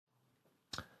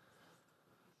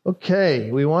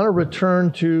Okay, we want to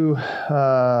return to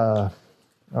our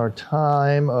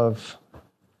time of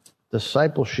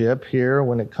discipleship here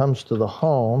when it comes to the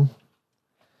home.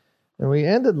 And we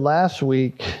ended last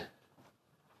week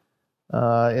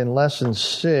in Lesson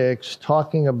 6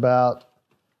 talking about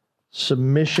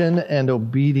submission and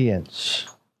obedience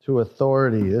to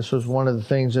authority. This was one of the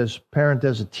things as a parent,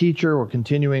 as a teacher, we're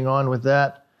continuing on with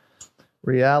that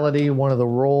reality. One of the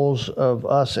roles of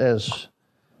us as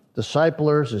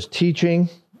disciplers is teaching.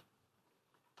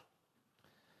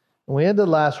 We ended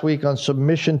last week on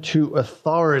submission to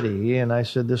authority, and I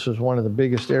said this was one of the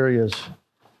biggest areas,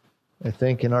 I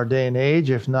think, in our day and age,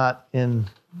 if not in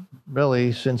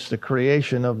really since the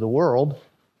creation of the world,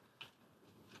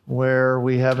 where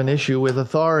we have an issue with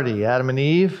authority. Adam and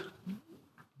Eve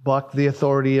bucked the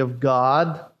authority of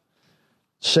God.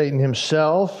 Satan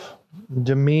himself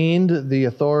demeaned the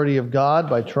authority of God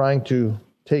by trying to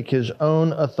take his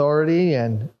own authority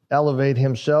and elevate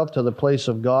himself to the place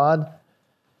of God.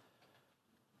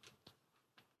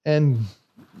 And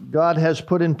God has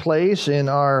put in place in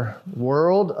our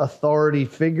world authority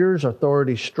figures,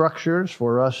 authority structures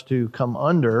for us to come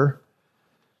under.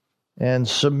 And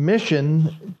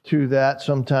submission to that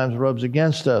sometimes rubs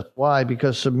against us. Why?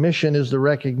 Because submission is the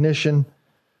recognition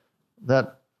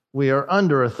that we are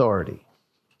under authority.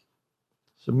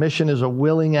 Submission is a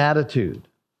willing attitude.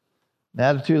 An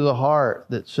attitude of the heart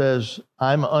that says,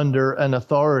 I'm under an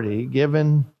authority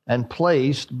given and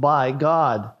placed by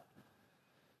God.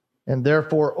 And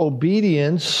therefore,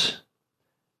 obedience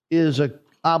is an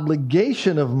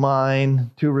obligation of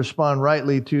mine to respond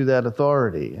rightly to that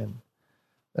authority. And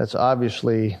that's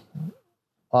obviously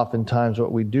oftentimes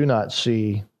what we do not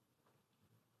see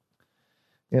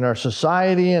in our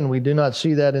society, and we do not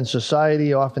see that in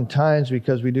society oftentimes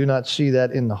because we do not see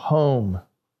that in the home.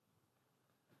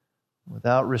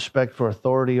 Without respect for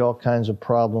authority, all kinds of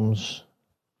problems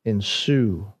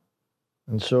ensue.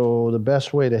 And so the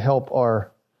best way to help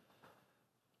our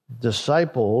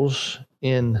disciples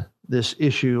in this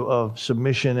issue of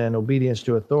submission and obedience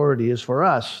to authority is for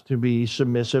us to be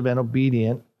submissive and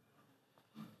obedient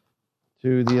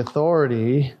to the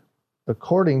authority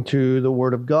according to the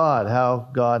Word of God, how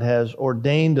God has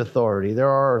ordained authority. There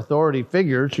are authority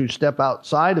figures who step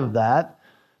outside of that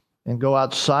and go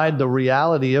outside the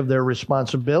reality of their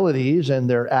responsibilities and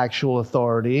their actual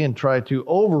authority and try to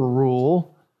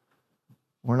overrule.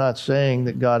 We're not saying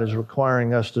that God is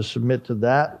requiring us to submit to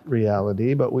that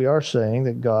reality, but we are saying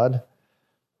that God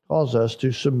calls us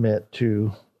to submit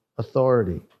to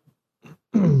authority.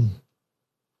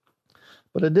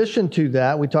 But in addition to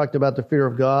that, we talked about the fear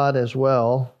of God as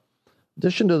well. In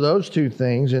addition to those two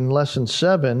things, in Lesson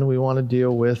 7, we want to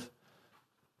deal with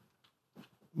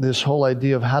this whole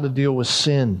idea of how to deal with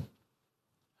sin.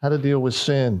 How to deal with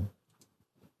sin.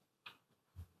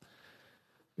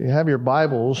 If you have your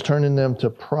Bibles, turning them to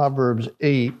Proverbs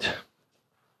 8.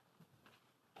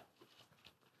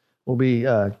 We'll be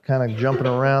kind of jumping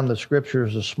around the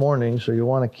scriptures this morning, so you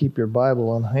want to keep your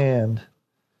Bible on hand.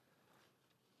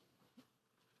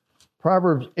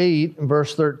 Proverbs 8,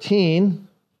 verse 13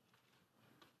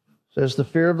 says, the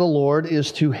fear of the Lord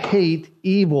is to hate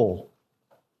evil.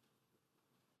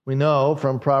 We know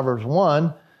from Proverbs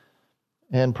 1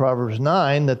 and Proverbs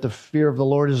 9 that the fear of the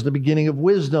Lord is the beginning of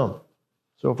wisdom.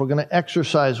 So if we're going to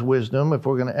exercise wisdom, if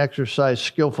we're going to exercise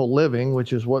skillful living,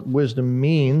 which is what wisdom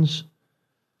means,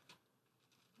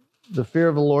 the fear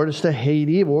of the Lord is to hate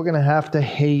evil. We're going to have to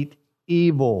hate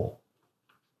evil.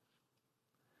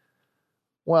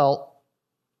 Well,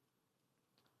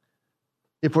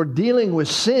 if we're dealing with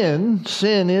sin,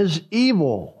 sin is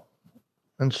evil.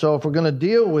 And so if we're going to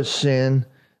deal with sin,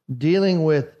 dealing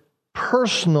with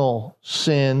personal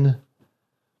sin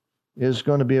is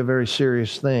going to be a very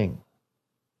serious thing.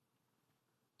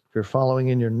 If you're following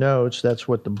in your notes, that's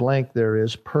what the blank there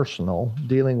is, personal,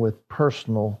 dealing with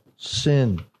personal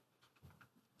sin.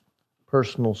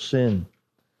 Personal sin.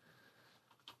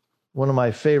 One of my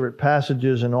favorite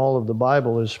passages in all of the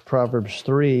Bible is Proverbs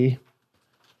 3.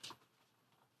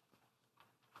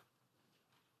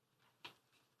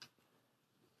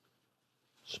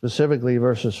 Specifically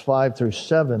verses 5 through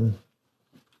 7.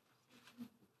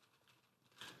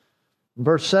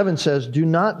 Verse 7 says, do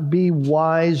not be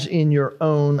wise in your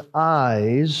own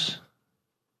eyes.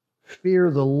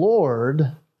 Fear the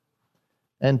Lord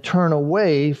and turn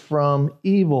away from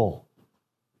evil.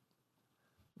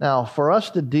 Now, for us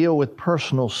to deal with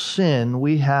personal sin,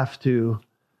 we have to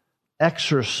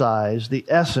exercise the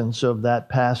essence of that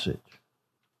passage.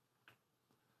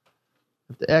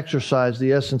 To exercise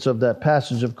the essence of that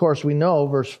passage. Of course, we know,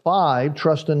 verse 5,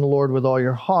 trust in the Lord with all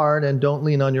your heart and don't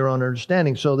lean on your own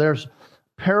understanding. So there's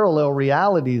parallel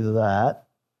reality to that.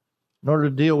 In order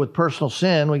to deal with personal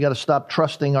sin, we got to stop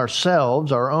trusting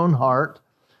ourselves, our own heart.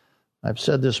 I've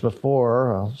said this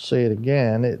before, I'll say it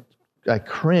again. I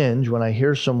cringe when I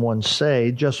hear someone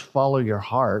say, just follow your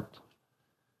heart.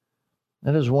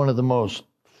 That is one of the most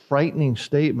frightening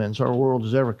statements our world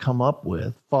has ever come up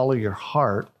with. Follow your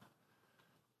heart.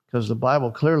 Because the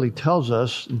Bible clearly tells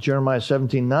us in Jeremiah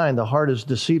 17:9, the heart is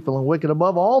deceitful and wicked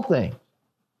above all things.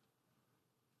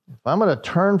 If I'm going to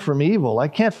turn from evil, I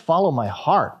can't follow my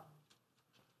heart.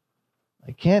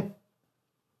 I can't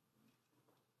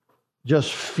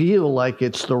just feel like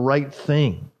it's the right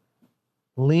thing,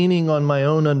 leaning on my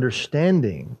own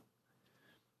understanding.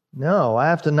 No, I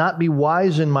have to not be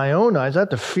wise in my own eyes. I have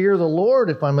to fear the Lord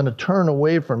if I'm going to turn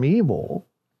away from evil.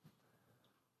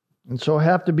 And so I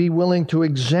have to be willing to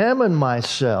examine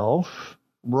myself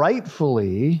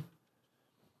rightfully,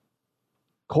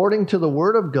 according to the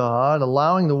Word of God,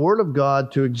 allowing the Word of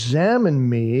God to examine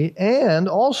me, and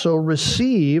also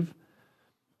receive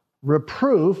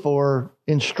reproof or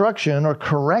instruction or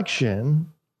correction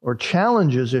or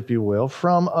challenges, if you will,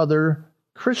 from other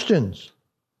Christians.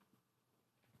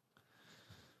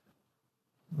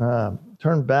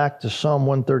 Turn back to Psalm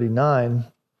 139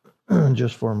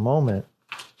 just for a moment.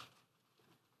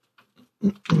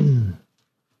 Psalm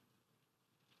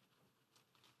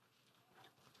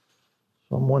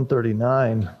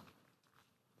 139.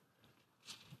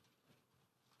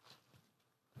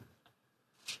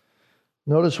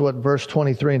 Notice what verse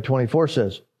 23 and 24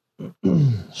 says.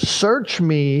 Search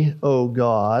me, O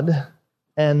God,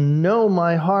 and know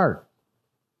my heart.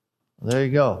 There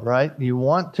you go, right? You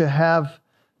want to have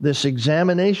this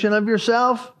examination of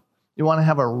yourself? You want to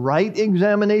have a right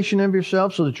examination of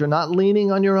yourself so that you're not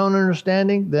leaning on your own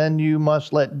understanding? Then you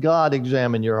must let God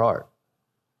examine your heart.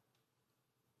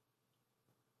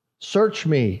 Search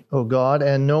me, O God,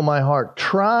 and know my heart.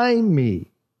 Try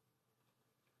me.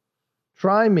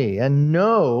 Try me and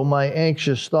know my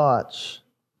anxious thoughts.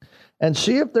 And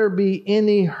see if there be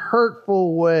any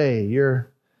hurtful way.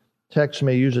 Your text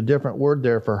may use a different word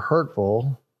there for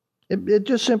hurtful. It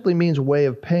just simply means way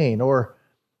of pain, or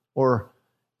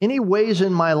any ways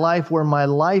in my life where my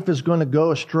life is going to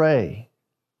go astray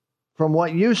from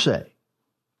what you say.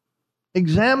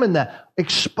 Examine that.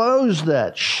 Expose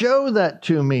that. Show that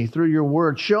to me through your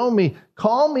word. Show me.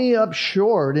 Call me up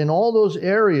short in all those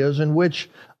areas in which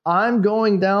I'm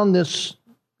going down this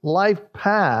life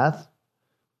path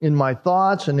in my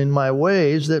thoughts and in my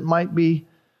ways that might be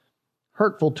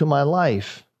hurtful to my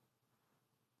life.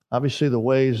 Obviously, the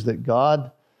ways that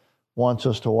God wants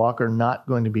us to walk are not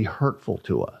going to be hurtful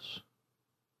to us.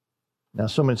 Now,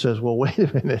 someone says, well, wait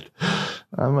a minute.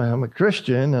 I'm a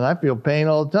Christian and I feel pain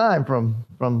all the time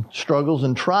from struggles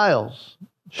and trials.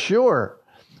 Sure,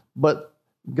 but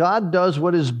God does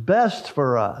what is best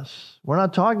for us. We're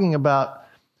not talking about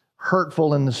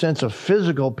hurtful in the sense of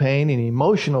physical pain and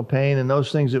emotional pain and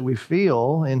those things that we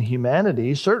feel in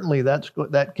humanity. Certainly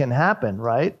that can happen,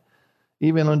 right?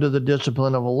 Even under the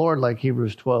discipline of the Lord, like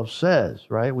Hebrews 12 says,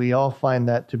 right? We all find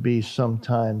that to be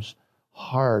sometimes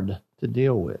hard to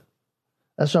deal with.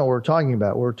 That's not what we're talking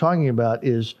about. What we're talking about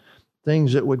is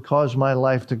things that would cause my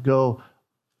life to go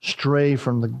stray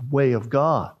from the way of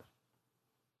God.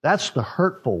 That's the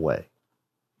hurtful way.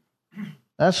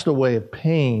 That's the way of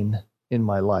pain in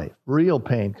my life. Real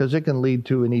pain, because it can lead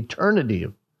to an eternity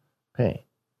of pain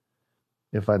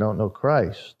if I don't know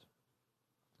Christ.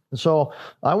 And so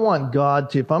I want God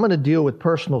to, if I'm going to deal with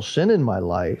personal sin in my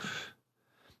life,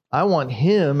 I want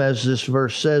Him, as this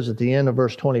verse says at the end of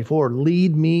verse 24,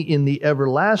 lead me in the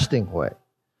everlasting way.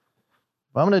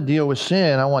 If I'm going to deal with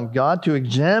sin, I want God to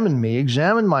examine me,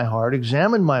 examine my heart,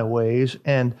 examine my ways,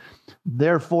 and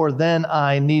therefore then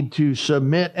I need to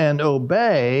submit and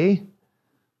obey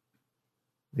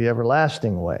the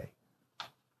everlasting way,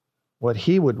 what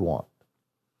He would want.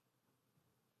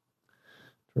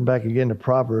 Turn back again to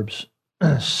Proverbs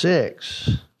 6.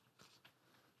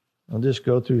 I'll just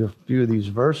go through a few of these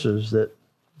verses that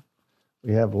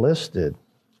we have listed.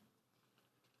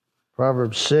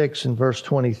 Proverbs 6 and verse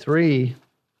 23.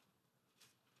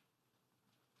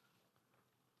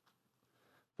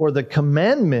 For the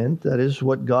commandment, that is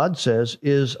what God says,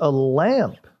 is a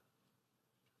lamp,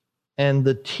 and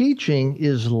the teaching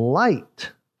is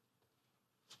light.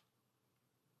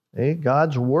 Okay?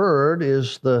 God's word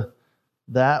is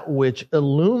that which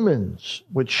illumines,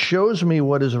 which shows me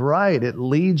what is right. It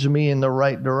leads me in the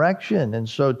right direction. And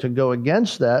so to go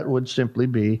against that would simply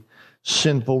be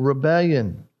sinful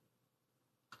rebellion.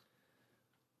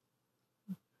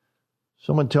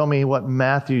 Someone tell me what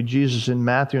Jesus in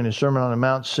Matthew in his Sermon on the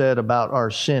Mount said about our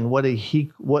sin. What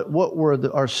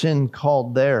were our sin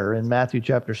called there in Matthew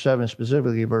chapter 7,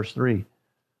 specifically verse 3?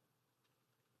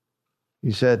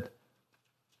 He said,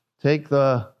 take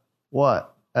the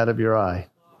what out of your eye?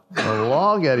 The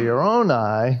log out of your own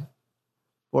eye,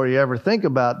 or you ever think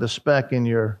about the speck in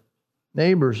your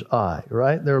neighbor's eye,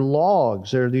 right? They're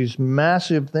logs. They're these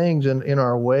massive things in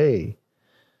our way.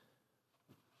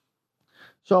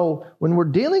 So when we're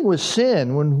dealing with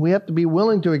sin, when we have to be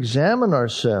willing to examine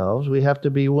ourselves, we have to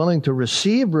be willing to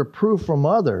receive reproof from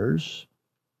others.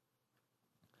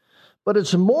 But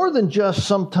it's more than just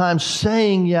sometimes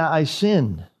saying, yeah, I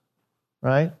sinned,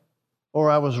 right? Or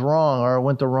I was wrong, or I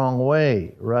went the wrong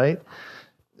way, right?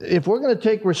 If we're going to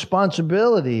take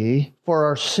responsibility for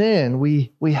our sin,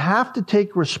 we have to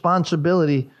take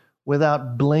responsibility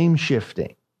without blame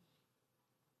shifting.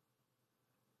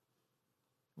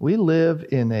 We live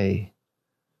in a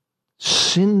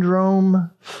syndrome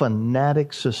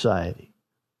fanatic society.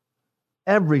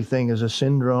 Everything is a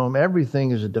syndrome.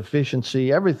 Everything is a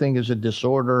deficiency. Everything is a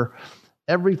disorder.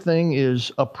 Everything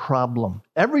is a problem.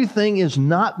 Everything is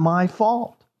not my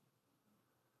fault.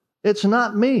 It's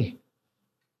not me.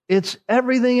 It's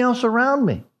everything else around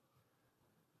me.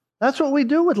 That's what we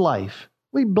do with life.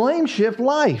 We blame shift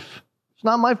life. It's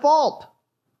not my fault.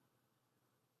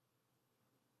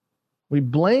 We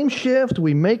blame shift.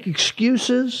 We make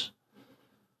excuses.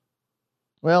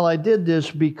 Well, I did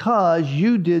this because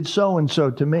you did so and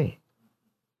so to me.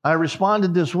 I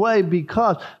responded this way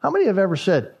because. How many have ever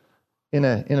said in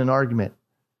an argument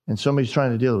and somebody's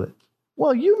trying to deal with it,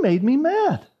 well, you made me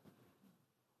mad?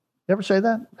 You ever say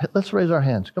that? Let's raise our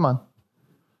hands. Come on.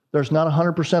 There's not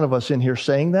 100% of us in here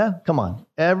saying that. Come on.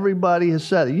 Everybody has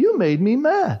said it. You made me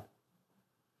mad.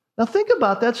 Now think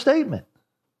about that statement.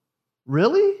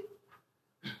 Really?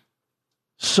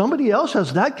 Somebody else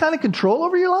has that kind of control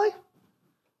over your life?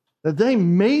 That they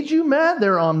made you mad?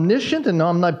 They're omniscient and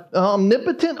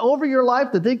omnipotent over your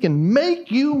life, that they can make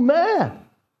you mad. Is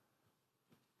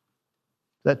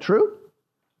that true?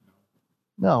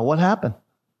 No. What happened?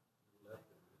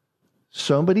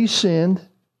 Somebody sinned,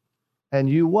 and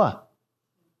you what?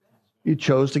 You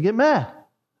chose to get mad.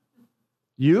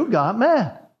 You got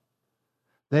mad.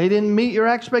 They didn't meet your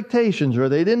expectations, or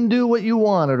they didn't do what you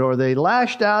wanted, or they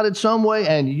lashed out in some way,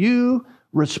 and you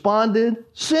responded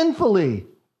sinfully.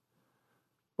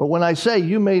 But when I say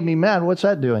you made me mad, what's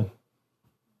that doing?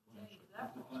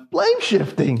 Blame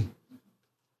shifting.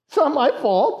 It's not my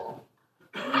fault.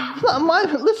 It's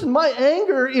not listen, my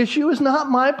anger issue is not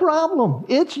my problem.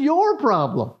 It's your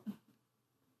problem.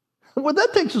 Well,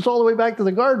 that takes us all the way back to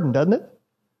the garden, doesn't it?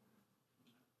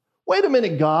 Wait a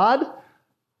minute, God.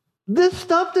 This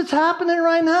stuff that's happening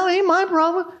right now ain't my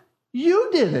problem. You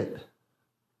did it.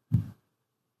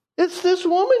 It's this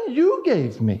woman you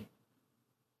gave me.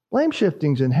 Blame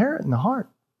shifting's inherent in the heart.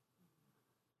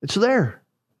 It's there.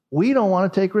 We don't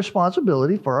want to take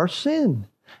responsibility for our sin.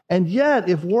 And yet,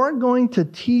 if we're going to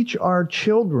teach our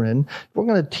children, if we're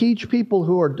going to teach people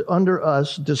who are under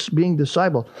us being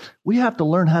discipled, we have to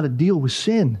learn how to deal with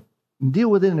sin and deal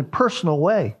with it in a personal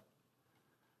way.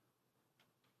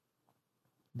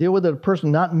 Deal with it in a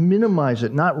personal, not minimize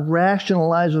it, not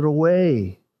rationalize it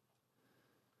away.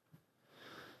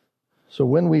 So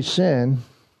when we sin,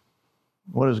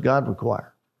 what does God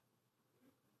require?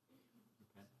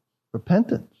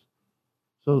 Repentance.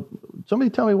 So somebody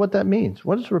tell me what that means.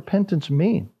 What does repentance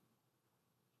mean?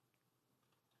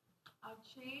 A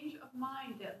change of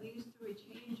mind that leads to a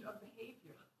change of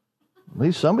behavior. At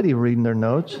least somebody reading their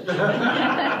notes.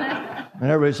 And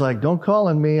everybody's like, don't call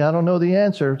on me. I don't know the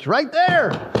answer. It's right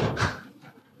there.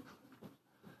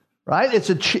 Right?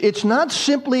 It's not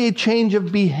simply a change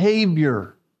of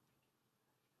behavior.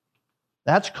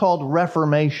 That's called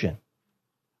reformation.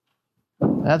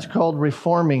 That's called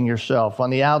reforming yourself on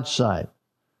the outside.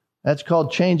 That's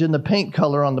called changing the paint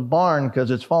color on the barn because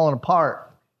it's falling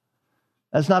apart.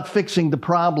 That's not fixing the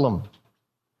problem.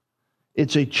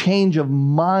 It's a change of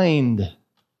mind.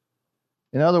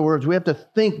 In other words, we have to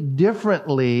think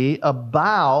differently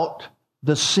about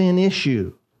the sin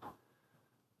issue.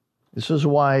 This is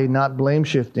why not blame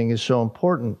shifting is so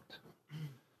important.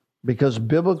 Because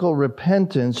biblical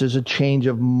repentance is a change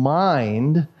of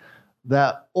mind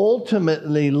that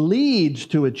ultimately leads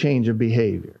to a change of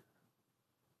behavior.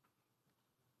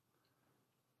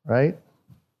 Right?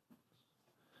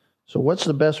 So what's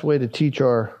the best way to teach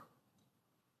our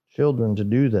children to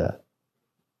do that?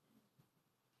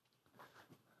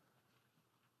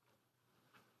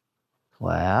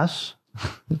 Class?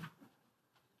 As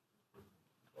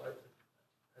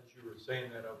you were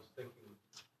saying that, I was thinking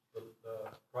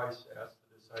Christ asked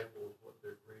the disciples, what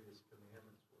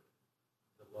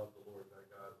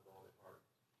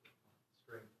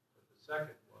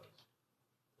second was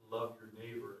to love your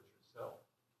neighbor as yourself.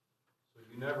 So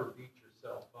you never beat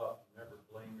yourself up. You never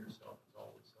blame yourself. It's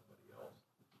always somebody else.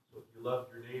 So if you love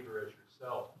your neighbor as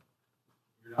yourself,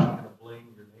 you're not going to blame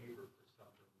your neighbor for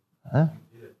something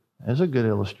you did. That's a good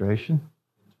illustration.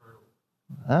 Internally.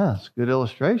 That's a good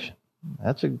illustration.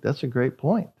 That's a great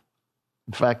point.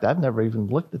 In fact, I've never even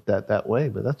looked at that way,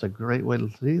 but that's a great way to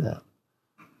see that.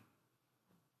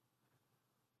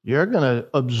 You're going to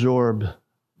absorb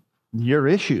your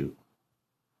issue.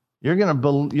 You're going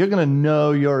to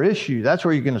know your issue. That's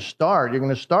where you're going to start. You're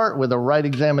going to start with a right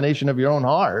examination of your own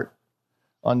heart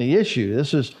on the issue.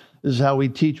 This is how we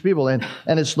teach people, and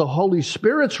it's the Holy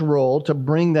Spirit's role to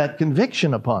bring that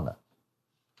conviction upon us.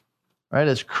 Right?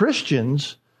 As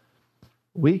Christians,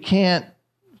 we can't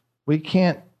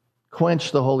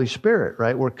quench the Holy Spirit,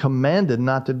 right? We're commanded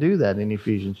not to do that in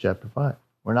Ephesians chapter 5.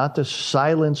 We're not to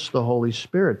silence the Holy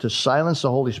Spirit. To silence the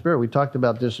Holy Spirit, we talked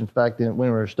about this, in fact, when we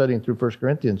were studying through 1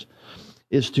 Corinthians,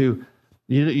 is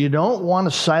you don't want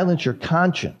to silence your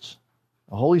conscience.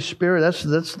 The Holy Spirit,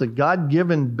 that's the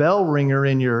God-given bell ringer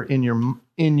in you.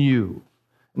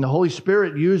 And the Holy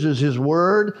Spirit uses His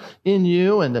Word in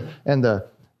you, and the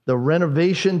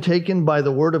renovation taken by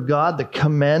the Word of God, the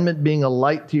commandment being a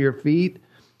light to your feet.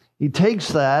 He takes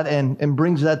that and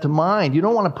brings that to mind. You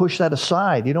don't want to push that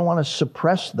aside. You don't want to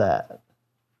suppress that.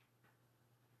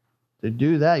 To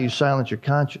do that, you silence your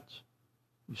conscience.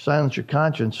 You silence your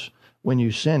conscience when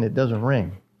you sin. It doesn't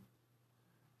ring.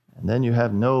 And then you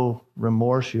have no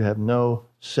remorse. You have no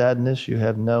sadness. You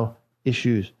have no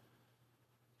issues.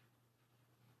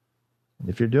 And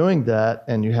if you're doing that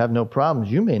and you have no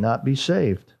problems, you may not be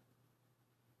saved.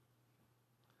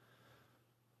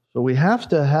 So we have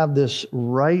to have this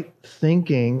right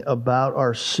thinking about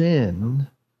our sin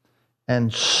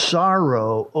and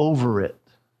sorrow over it.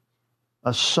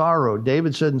 A sorrow.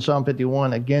 David said in Psalm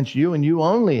 51, against you and you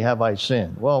only have I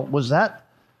sinned. Well, was that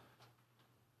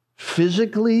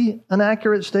physically an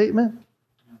accurate statement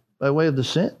by way of the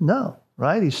sin? No.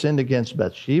 Right? He sinned against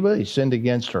Bathsheba. He sinned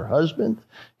against her husband.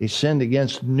 He sinned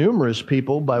against numerous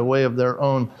people by way of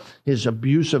his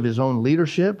abuse of his own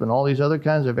leadership and all these other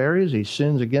kinds of areas. He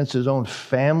sins against his own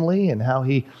family and how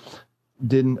he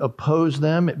didn't oppose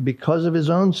them because of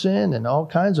his own sin and all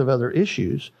kinds of other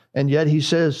issues. And yet he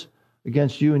says,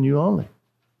 against you and you only.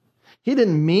 He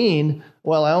didn't mean,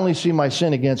 well, I only see my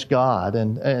sin against God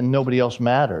and nobody else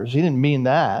matters. He didn't mean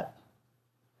that.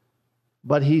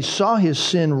 But he saw his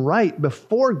sin right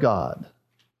before God,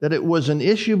 that it was an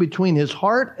issue between his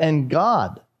heart and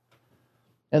God.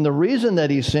 And the reason that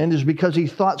he sinned is because he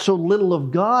thought so little of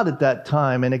God at that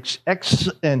time and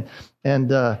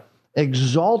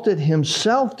exalted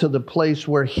himself to the place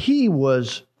where he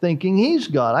was thinking he's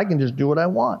God. I can just do what I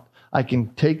want. I can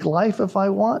take life if I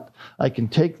want. I can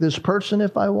take this person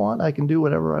if I want. I can do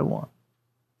whatever I want.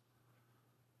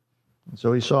 And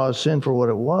so he saw his sin for what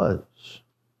it was.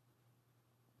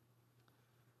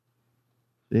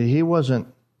 He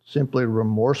wasn't simply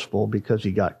remorseful because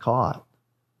he got caught.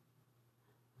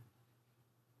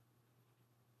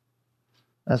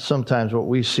 That's sometimes what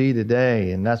we see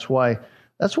today, and that's why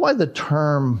the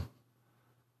term,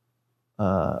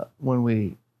 when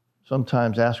we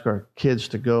sometimes ask our kids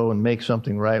to go and make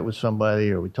something right with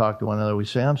somebody, or we talk to one another, we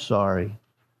say, I'm sorry.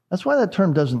 That's why that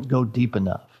term doesn't go deep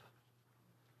enough.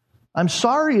 I'm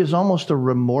sorry is almost a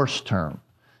remorse term.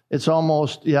 It's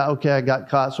almost, yeah, okay, I got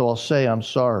caught, so I'll say I'm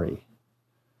sorry.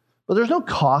 But there's no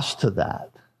cost to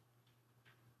that.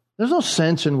 There's no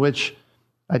sense in which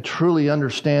I truly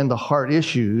understand the heart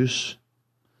issues.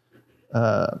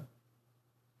 The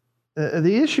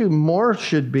issue more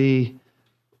should be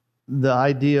the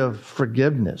idea of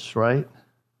forgiveness, right?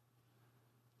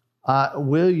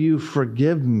 Will you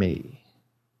forgive me?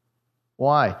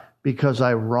 Why? Because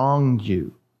I wronged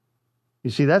you. You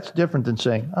see, that's different than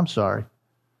saying, I'm sorry.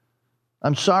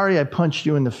 I'm sorry I punched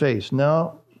you in the face.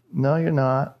 No, you're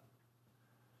not.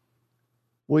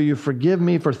 Will you forgive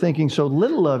me for thinking so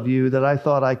little of you that I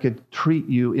thought I could treat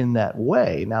you in that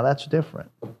way? Now that's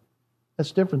different. That's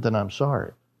different than I'm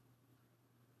sorry.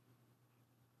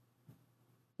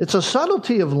 It's a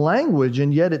subtlety of language,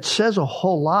 and yet it says a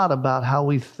whole lot about how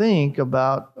we think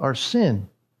about our sin,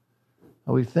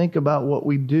 how we think about what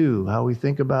we do, how we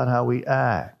think about how we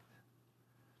act.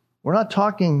 We're not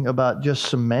talking about just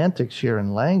semantics here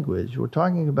in language. We're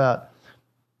talking about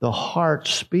the heart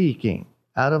speaking.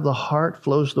 Out of the heart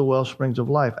flows the well springs of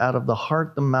life. Out of the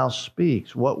heart the mouth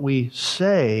speaks. What we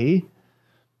say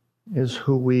is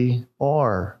who we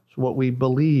are. It's what we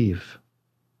believe.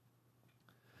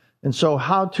 And so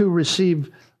how to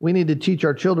receive, we need to teach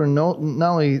our children not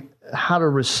only how to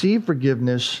receive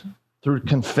forgiveness through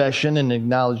confession and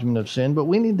acknowledgement of sin, but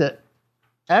we need to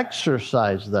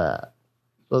exercise that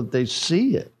so that they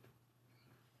see it.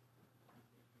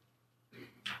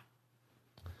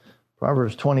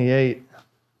 Proverbs 28,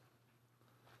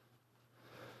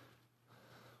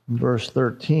 verse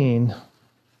 13.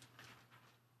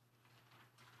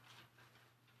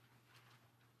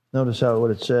 Notice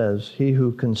what it says. He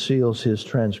who conceals his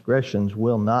transgressions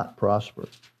will not prosper.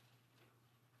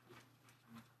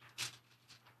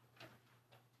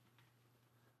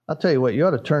 I'll tell you what, you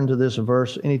ought to turn to this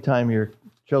verse anytime your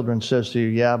children says to you,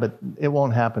 yeah, but it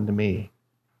won't happen to me.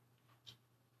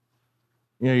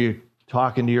 You know, you're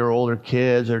talking to your older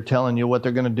kids, they're telling you what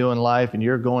they're going to do in life, and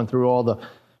you're going through all the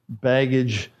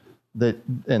baggage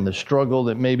and the struggle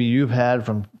that maybe you've had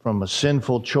from a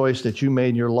sinful choice that you made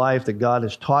in your life that God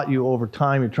has taught you over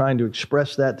time. You're trying to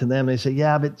express that to them. They say,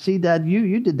 yeah, but see, Dad,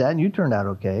 you did that and you turned out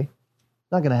okay.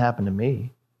 It's not going to happen to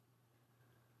me.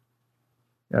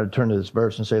 You got to turn to this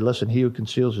verse and say, listen, he who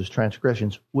conceals his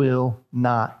transgressions will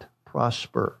not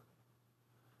prosper.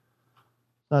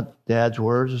 It's not Dad's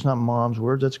words. It's not Mom's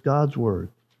words. That's God's word.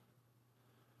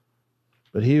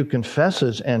 But he who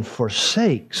confesses and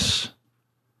forsakes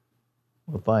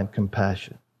will find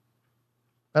compassion.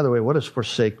 By the way, what does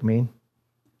forsake mean?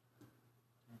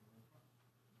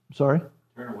 Sorry?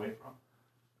 Turn away from.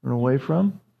 Turn away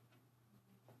from?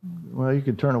 Well, you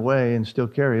could turn away and still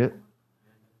carry it.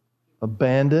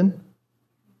 Abandon.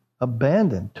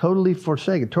 Abandon. Totally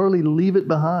forsake it. Totally leave it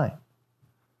behind.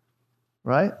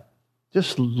 Right?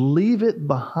 Just leave it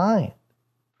behind.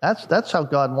 That's how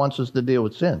God wants us to deal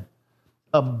with sin.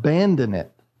 Abandon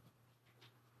it.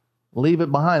 Leave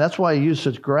it behind. That's why he used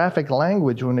such graphic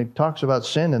language when he talks about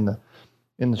sin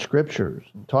in the Scriptures.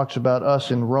 He talks about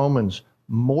us in Romans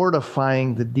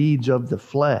mortifying the deeds of the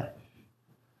flesh.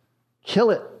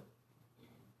 Kill it.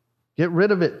 Get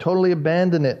rid of it. Totally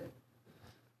abandon it.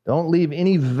 Don't leave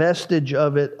any vestige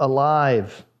of it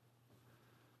alive.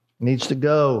 It needs to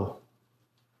go.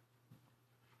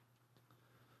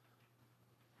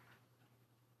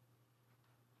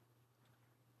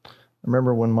 I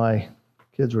remember when my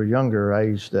kids were younger, I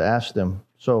used to ask them,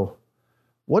 so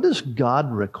what does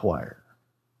God require?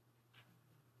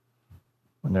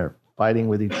 When they're fighting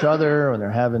with each other, when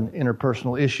they're having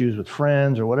interpersonal issues with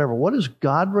friends or whatever, what does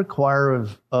God require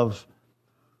of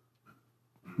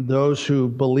those who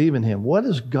believe in him? What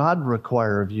does God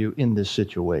require of you in this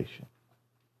situation?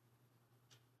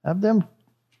 Have them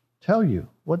tell you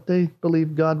what they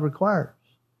believe God requires.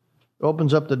 It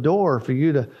opens up the door for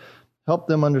you to help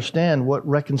them understand what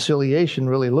reconciliation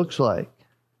really looks like.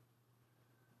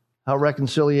 How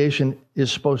reconciliation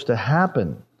is supposed to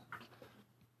happen.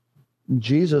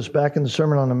 Jesus, back in the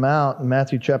Sermon on the Mount, in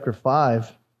Matthew chapter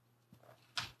 5,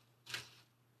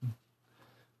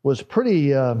 was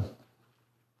pretty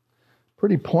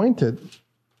pointed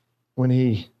when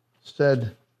he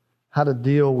said how to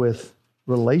deal with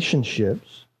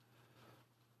relationships.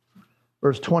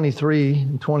 Verse 23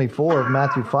 and 24 of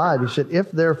Matthew 5, he said,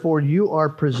 if therefore you are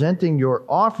presenting your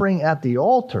offering at the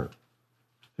altar,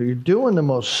 so you're doing the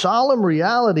most solemn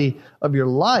reality of your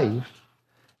life,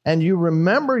 and you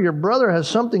remember your brother has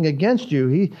something against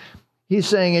you, he's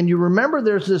saying, and you remember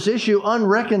there's this issue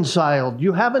unreconciled.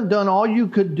 You haven't done all you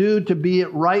could do to be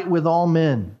it right with all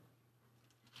men.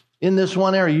 In this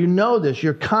one area, you know this.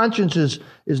 Your conscience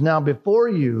is now before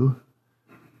you.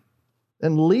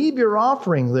 And leave your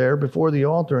offering there before the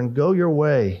altar and go your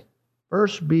way.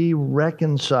 First be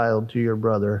reconciled to your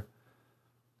brother,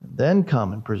 and then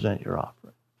come and present your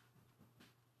offering.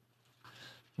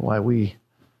 Why we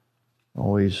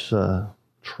always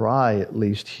try, at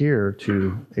least here,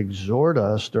 to exhort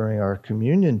us during our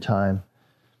communion time,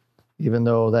 even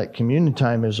though that communion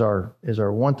time is our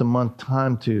once-a-month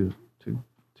time to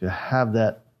have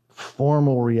that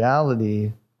formal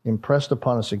reality impressed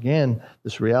upon us again,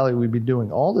 this reality we'd be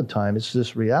doing all the time. It's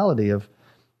this reality of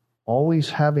always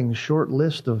having a short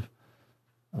list of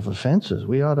offenses.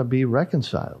 We ought to be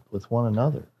reconciled with one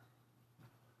another.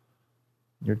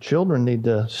 Your children need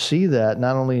to see that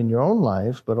not only in your own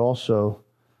life, but also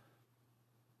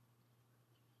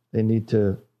they need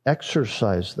to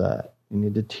exercise that. You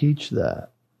need to teach that.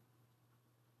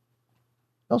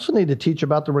 You also need to teach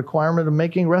about the requirement of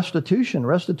making restitution.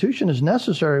 Restitution is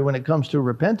necessary when it comes to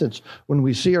repentance. When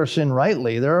we see our sin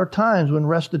rightly, there are times when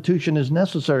restitution is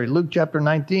necessary. Luke chapter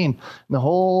 19, the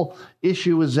whole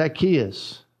issue with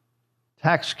Zacchaeus,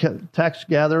 tax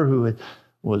gatherer who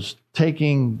was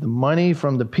taking the money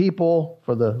from the people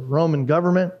for the Roman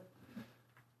government.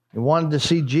 He wanted to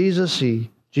see Jesus.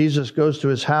 Jesus goes to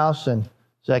his house, and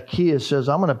Zacchaeus says,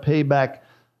 I'm going to pay back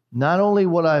not only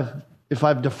what I've if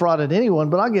I've defrauded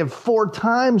anyone, but I'll give 4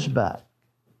 times back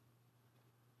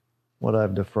what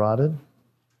I've defrauded.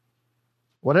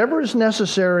 Whatever is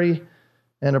necessary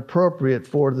and appropriate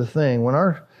for the thing. When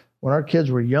our kids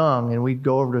were young and we'd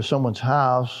go over to someone's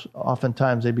house,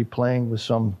 oftentimes they'd be playing with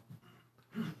some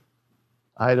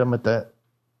item at that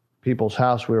people's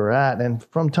house we were at, and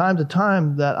from time to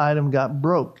time that item got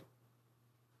broke.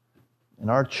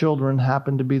 And our children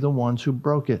happened to be the ones who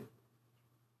broke it.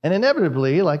 And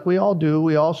inevitably, like we all do,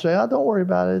 we all say, don't worry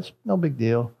about it, it's no big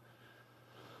deal.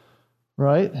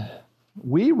 Right?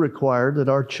 We required that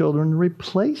our children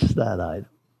replace that item,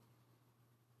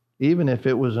 even if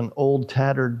it was an old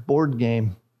tattered board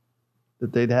game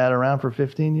that they'd had around for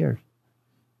 15 years.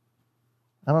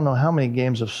 I don't know how many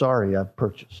games of Sorry I've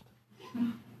purchased.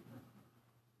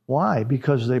 Why?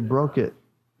 Because they broke it.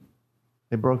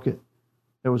 They broke it.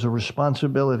 There was a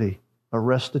responsibility, a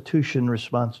restitution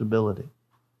responsibility.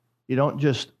 You don't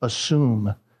just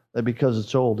assume that because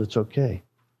it's old, it's okay.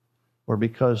 Or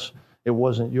because it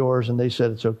wasn't yours and they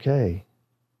said it's okay.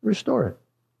 Restore it.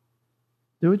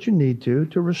 Do what you need to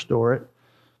restore it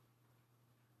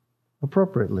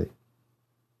appropriately.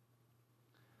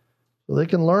 So they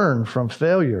can learn from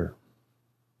failure.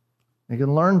 They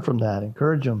can learn from that.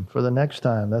 Encourage them for the next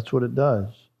time. That's what it does.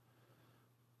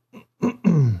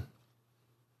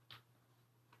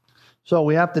 So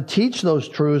we have to teach those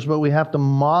truths, but we have to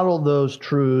model those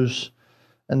truths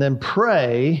and then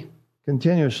pray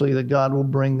continuously that God will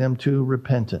bring them to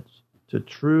repentance, to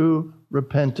true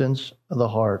repentance of the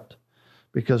heart,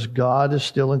 because God is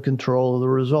still in control of the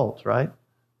results, right?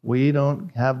 We don't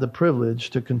have the privilege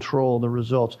to control the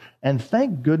results. And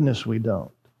thank goodness we don't.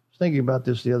 I was thinking about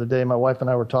this the other day. My wife and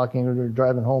I were talking. We were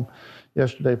driving home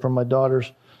yesterday from my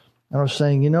daughter's. And I was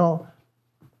saying,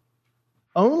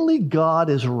 only God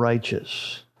is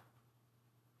righteous.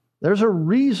 There's a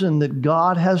reason that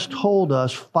God has told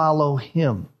us, follow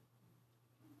Him.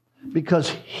 Because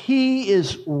He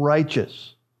is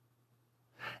righteous.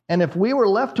 And if we were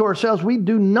left to ourselves, we'd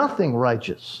do nothing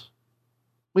righteous.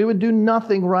 We would do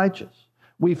nothing righteous.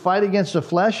 We fight against the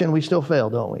flesh and we still fail,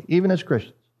 don't we? Even as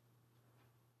Christians.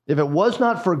 If it was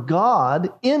not for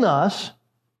God in us,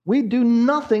 we'd do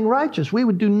nothing righteous. We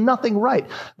would do nothing right.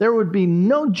 There would be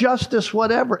no justice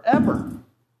whatever, ever.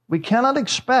 We cannot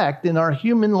expect in our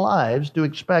human lives to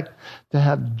expect to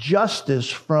have justice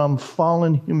from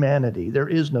fallen humanity. There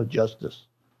is no justice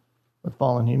with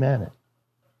fallen humanity.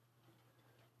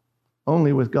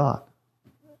 Only with God.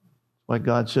 Why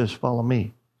God says, follow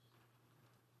me.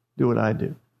 Do what I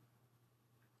do.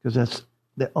 Because that's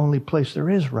the only place there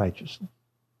is righteousness.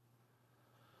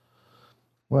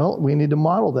 Well, we need to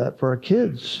model that for our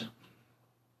kids.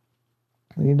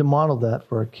 We need to model that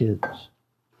for our kids.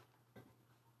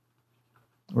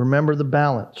 Remember the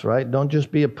balance, right? Don't just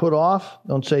be a put off.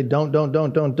 Don't say don't,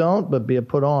 but be a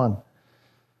put on.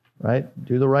 Right?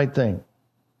 Do the right thing.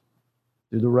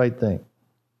 Do the right thing.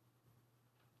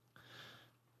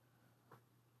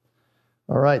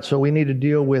 All right, so we need to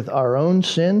deal with our own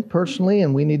sin personally,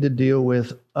 and we need to deal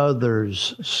with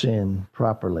others' sin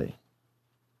properly.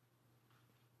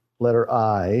 Letter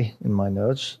I in my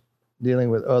notes, dealing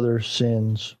with other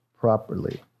sins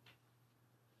properly.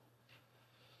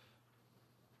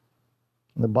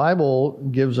 The Bible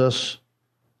gives us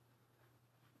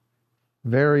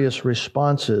various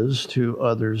responses to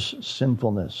others'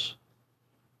 sinfulness.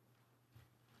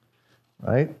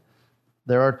 Right?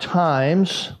 There are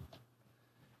times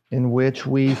in which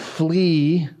we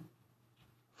flee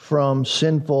from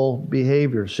sinful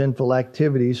behavior, sinful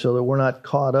activity, so that we're not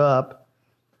caught up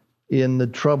in the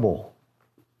trouble,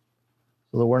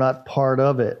 so that we're not part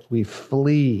of it. We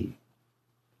flee.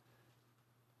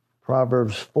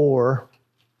 Proverbs 4,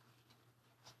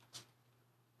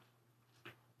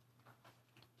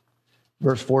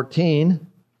 verse 14,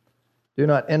 do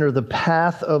not enter the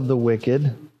path of the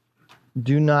wicked.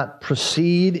 Do not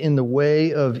proceed in the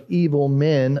way of evil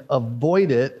men.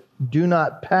 Avoid it. Do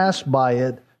not pass by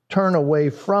it. Turn away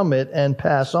from it and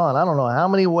pass on. I don't know how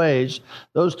many ways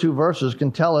those two verses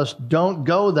can tell us don't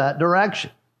go that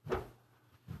direction.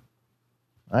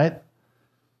 Right?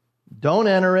 Don't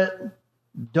enter it.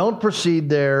 Don't proceed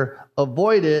there.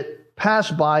 Avoid it.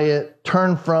 Pass by it.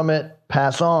 Turn from it.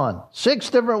 Pass on. 6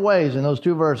 different ways in those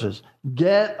two verses.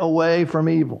 Get away from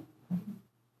evil.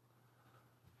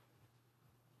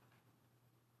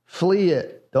 Flee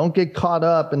it. Don't get caught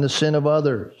up in the sin of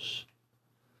others.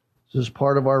 This is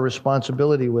part of our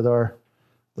responsibility with our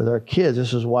kids.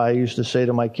 This is why I used to say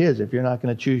to my kids, if you're not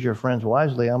going to choose your friends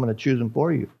wisely, I'm going to choose them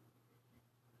for you.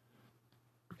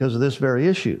 Because of this very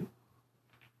issue.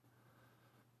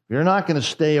 You're not going to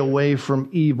stay away from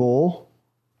evil.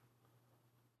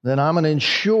 then I'm going to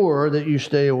ensure that you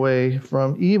stay away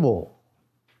from evil.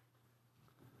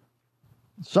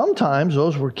 Sometimes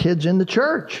those were kids in the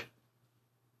church.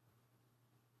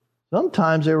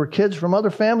 Sometimes they were kids from other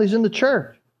families in the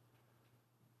church.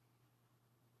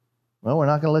 Well, we're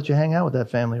not going to let you hang out with that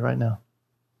family right now.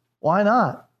 Why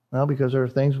not? Well, because there are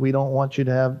things we don't want you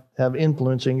to have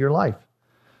influencing your life.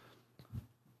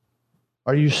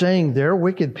 Are you saying they're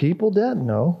wicked people, Dad?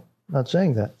 No, I'm not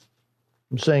saying that.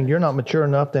 I'm saying you're not mature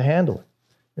enough to handle it.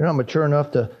 You're not mature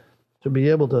enough to be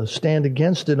able to stand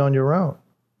against it on your own.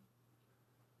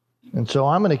 And so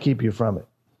I'm going to keep you from it.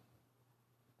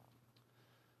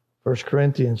 1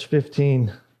 Corinthians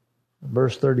 15,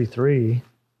 verse 33.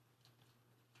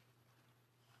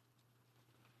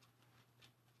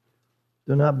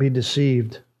 Do not be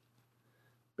deceived.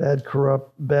 Bad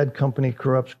company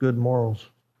corrupts good morals.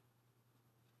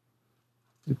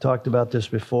 We've talked about this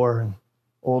before, and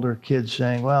older kids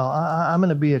saying, well, I'm going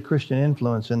to be a Christian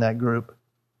influence in that group.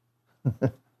 No,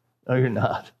 you're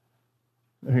not.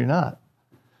 No, you're not.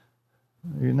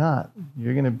 No, you're not.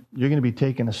 You're going to be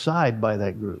taken aside by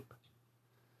that group.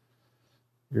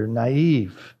 You're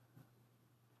naive.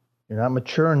 You're not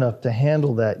mature enough to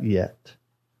handle that yet.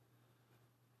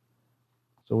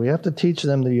 So we have to teach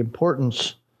them the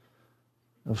importance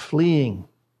of fleeing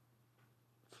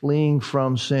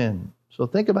from sin. So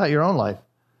think about your own life.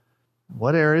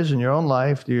 What areas in your own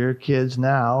life do your kids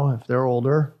now, if they're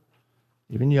older,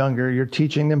 even younger, you're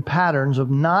teaching them patterns of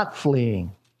not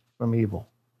fleeing from evil?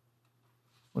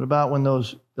 What about when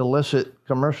those illicit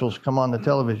commercials come on the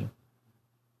television?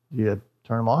 Do you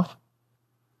turn them off?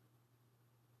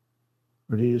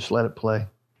 Or do you just let it play?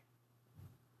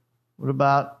 What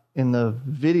about in the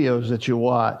videos that you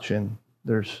watch and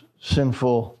there's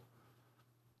sinful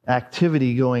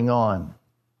activity going on?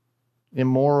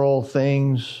 Immoral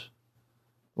things,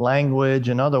 language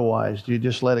and otherwise. Do you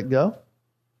just let it go?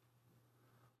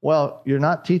 Well, you're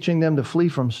not teaching them to flee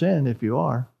from sin if you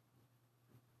are.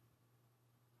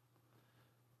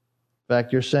 In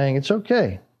fact, you're saying it's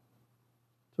okay.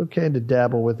 It's okay to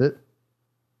dabble with it.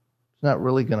 It's not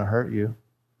really going to hurt you.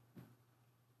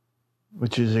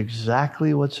 Which is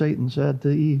exactly what Satan said to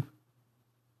Eve.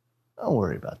 Don't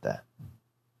worry about that.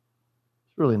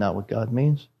 It's really not what God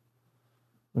means.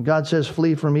 When God says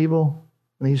flee from evil,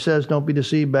 and he says don't be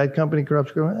deceived, bad company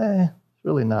corrupts good, it's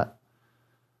really not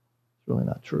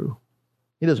true.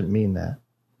 He doesn't mean that.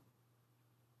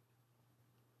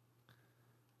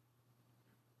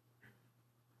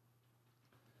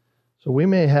 So we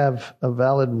may have a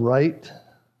valid right.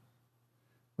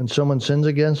 When someone sins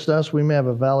against us, we may have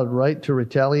a valid right to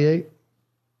retaliate.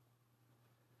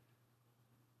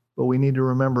 But we need to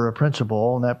remember a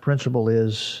principle, and that principle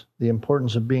is the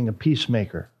importance of being a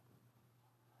peacemaker.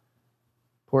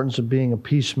 Importance of being a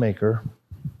peacemaker.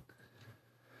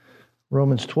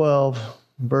 Romans 12,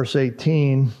 verse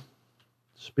 18,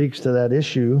 speaks to that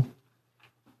issue.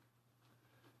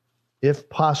 If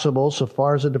possible, so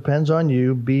far as it depends on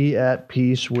you, be at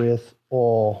peace with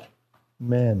all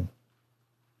men.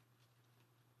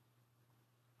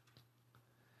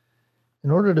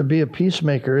 In order to be a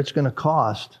peacemaker, it's going to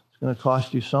cost. It's going to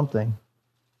cost you something.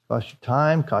 Cost you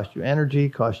time, cost you energy,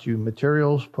 cost you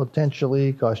materials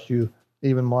potentially, cost you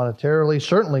even monetarily,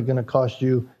 certainly going to cost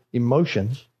you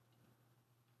emotions.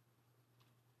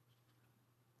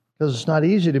 Because it's not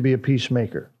easy to be a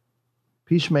peacemaker.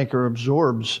 Peacemaker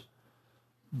absorbs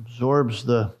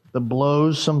the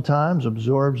blows sometimes,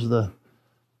 absorbs the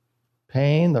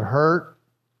pain, the hurt,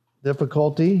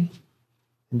 difficulty,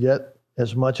 and yet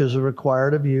as much as is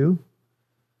required of you,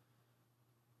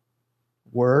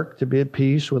 work to be at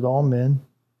peace with all men.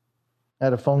 I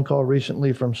had a phone call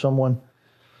recently from someone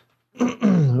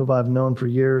who I've known for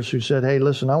years who said, hey,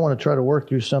 listen, I want to try to work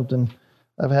through something.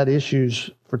 I've had issues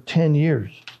for 10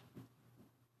 years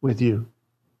with you.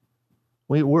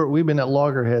 We've been at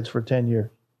loggerheads for 10 years.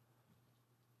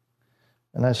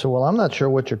 And I said, well, I'm not sure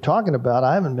what you're talking about.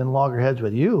 I haven't been loggerheads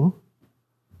with you.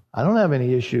 I don't have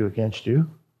any issue against you.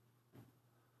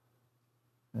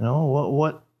 You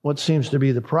know, what seems to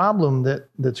be the problem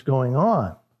that's going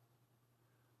on?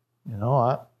 You know,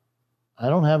 I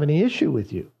don't have any issue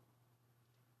with you.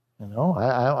 You know,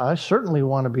 I certainly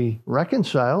want to be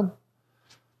reconciled.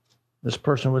 This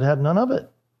person would have none of it.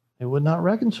 They would not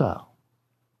reconcile.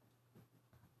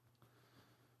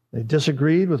 They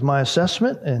disagreed with my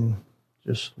assessment and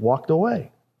just walked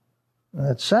away. And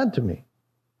that's sad to me.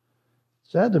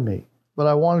 Sad to me. But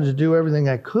I wanted to do everything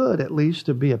I could, at least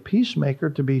to be a peacemaker,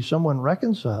 to be someone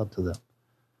reconciled to them.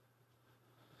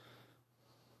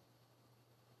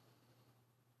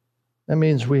 That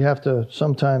means we have to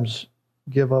sometimes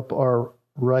give up our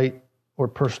right or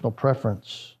personal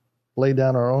preference. Lay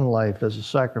down our own life as a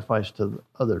sacrifice to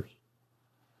others.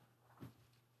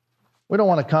 We don't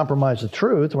want to compromise the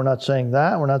truth. We're not saying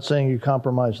that. We're not saying you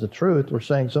compromise the truth. We're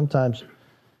saying sometimes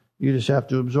you just have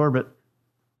to absorb it.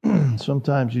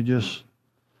 Sometimes you just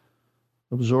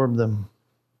absorb them.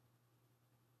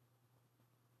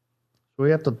 So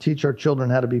we have to teach our children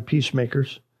how to be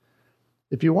peacemakers.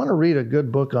 If you want to read a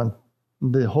good book on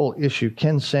the whole issue,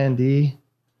 Ken Sande,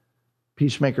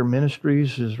 Peacemaker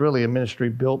Ministries, is really a ministry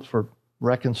built for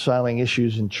reconciling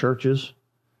issues in churches.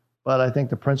 But I think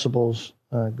the principles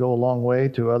go a long way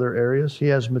to other areas. He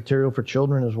has material for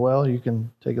children as well. You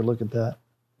can take a look at that.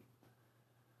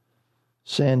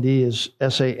 Sande is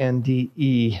Sande,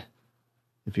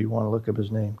 if you want to look up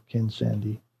his name, Ken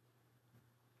Sande.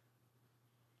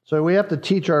 So we have to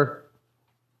teach our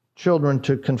children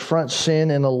to confront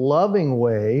sin in a loving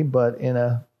way, but in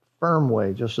a firm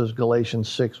way, just as Galatians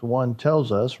 6:1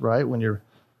 tells us, right? When your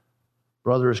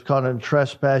brother is caught in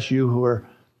trespass, you who are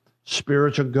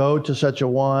spiritual, go to such a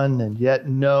one, and yet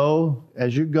know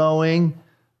as you're going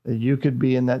that you could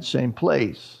be in that same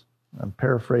place. I'm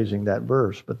paraphrasing that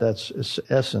verse, but that's in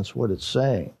essence what it's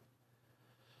saying.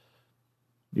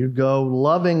 You go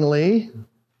lovingly,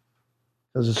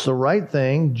 because it's the right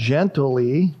thing,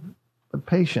 gently, but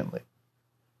patiently.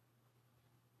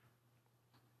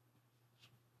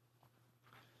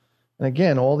 And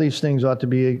again, all these things ought to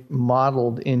be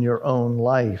modeled in your own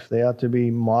life. They ought to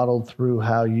be modeled through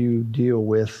how you deal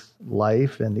with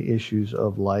life and the issues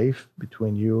of life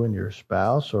between you and your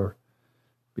spouse, or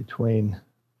between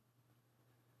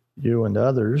you and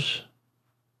others.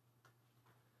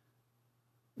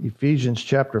 Ephesians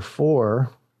chapter 4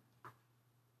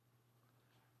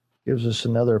 gives us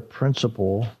another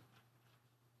principle,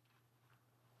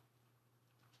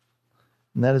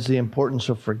 and that is the importance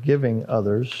of forgiving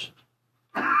others.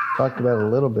 Talked about it a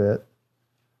little bit.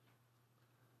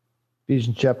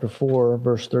 Ephesians chapter 4,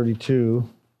 verse 32.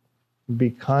 Be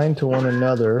kind to one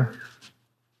another,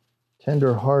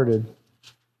 tender-hearted,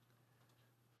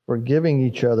 forgiving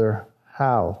each other.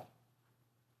 How?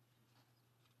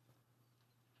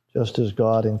 Just as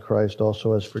God in Christ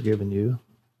also has forgiven you.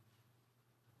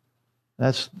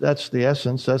 That's the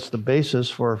essence. That's the basis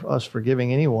for us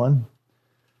forgiving anyone,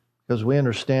 because we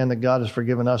understand that God has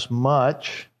forgiven us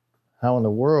much. How in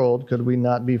the world could we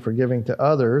not be forgiving to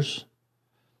others?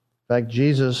 In fact,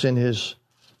 Jesus and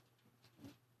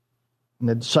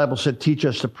the disciples said, teach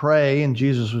us to pray, and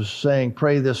Jesus was saying,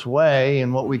 pray this way,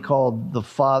 in what we call the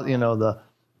Father,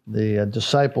 the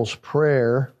disciples'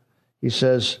 prayer. He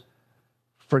says,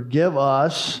 forgive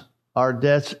us our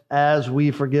debts as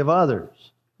we forgive others.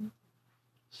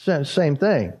 Same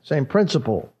thing, same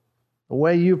principle. The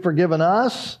way you've forgiven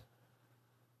us,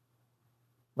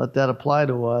 let that apply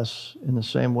to us in the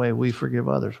same way we forgive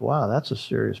others. Wow, that's a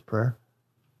serious prayer.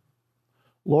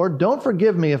 Lord, don't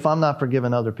forgive me if I'm not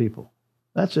forgiving other people.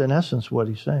 That's in essence what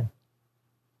he's saying.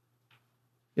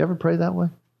 You ever pray that way?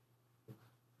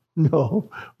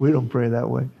 No, we don't pray that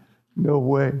way. No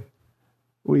way.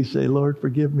 We say, Lord,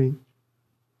 forgive me,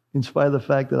 in spite of the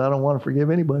fact that I don't want to forgive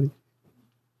anybody.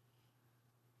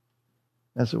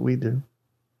 That's what we do.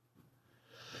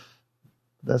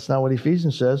 That's not what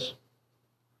Ephesians says.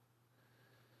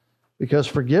 Because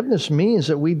forgiveness means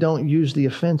that we don't use the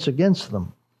offense against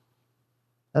them.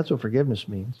 That's what forgiveness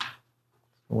means.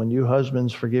 When you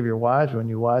husbands forgive your wives, when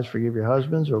you wives forgive your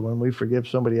husbands, or when we forgive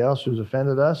somebody else who's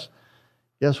offended us,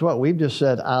 guess what? We've just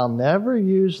said, I'll never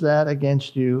use that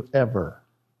against you ever.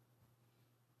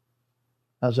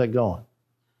 How's that going?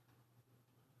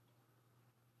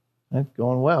 That's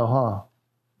going well, huh?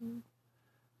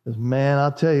 Because, man,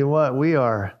 I'll tell you what,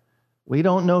 we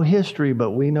don't know history,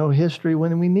 but we know history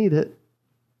when we need it.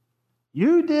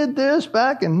 You did this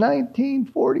back in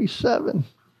 1947.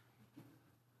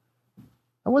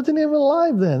 I wasn't even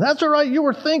alive then. That's all right. You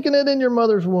were thinking it in your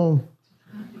mother's womb.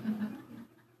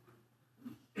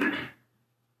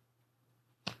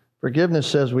 Forgiveness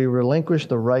says we relinquish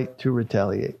the right to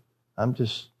retaliate. I'm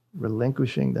just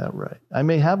relinquishing that right. I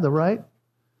may have the right.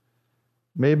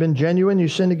 May have been genuine. You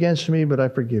sinned against me, but I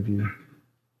forgive you.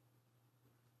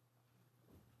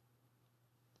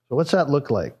 So what's that look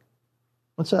like?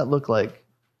 What's that look like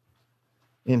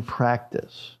in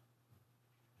practice?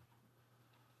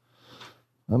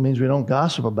 That means we don't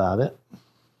gossip about it.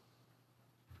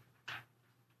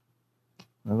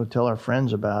 We don't tell our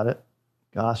friends about it.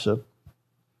 Gossip.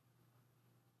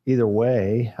 Either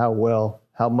way,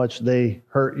 how much they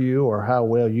hurt you or how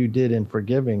well you did in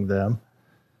forgiving them.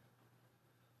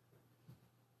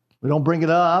 We don't bring it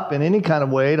up in any kind of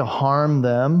way to harm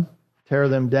them, tear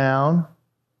them down,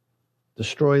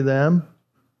 destroy them.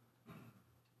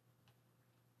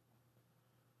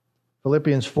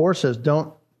 Philippians 4 says,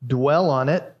 don't dwell on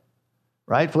it,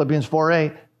 right? Philippians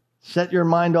 4:8, set your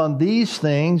mind on these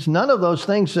things. None of those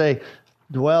things say,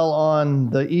 dwell on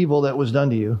the evil that was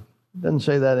done to you. It doesn't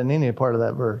say that in any part of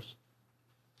that verse.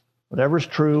 Whatever's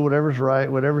true, whatever's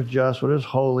right, whatever's just, whatever's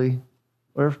holy,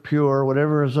 whatever's pure,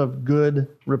 whatever is of good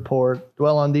report,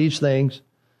 dwell on these things.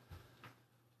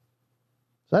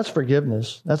 That's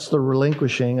forgiveness. That's the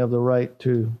relinquishing of the right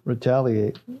to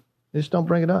retaliate. Just don't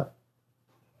bring it up.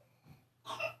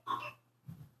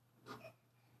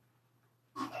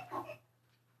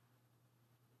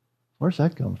 Where's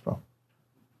that come from?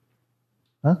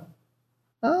 Huh?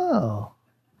 Oh.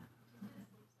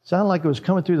 Sounded like it was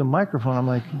coming through the microphone. I'm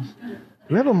like, do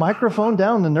we have a microphone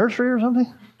down in the nursery or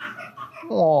something?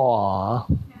 Aw.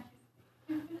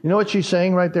 You know what she's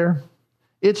saying right there?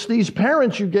 It's these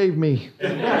parents you gave me.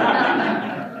 That's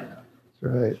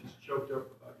right. Choked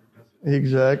up about your message.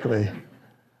 Exactly.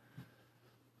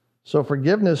 So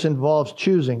forgiveness involves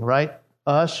choosing, right?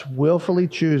 Us willfully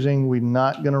choosing, we're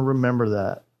not going to remember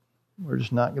that. We're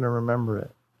just not going to remember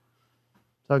it.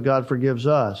 That's how God forgives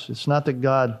us. It's not that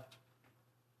God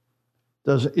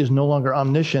is no longer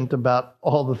omniscient about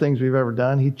all the things we've ever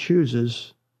done. He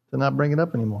chooses to not bring it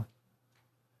up anymore.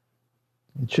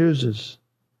 He chooses.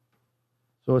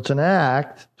 So it's an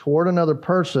act toward another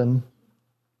person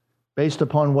based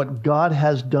upon what God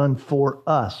has done for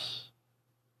us,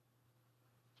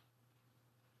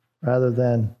 rather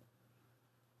than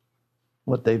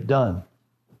what they've done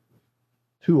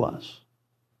to us.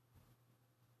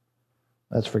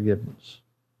 That's forgiveness.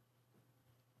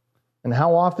 And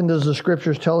how often does the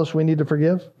Scriptures tell us we need to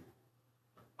forgive?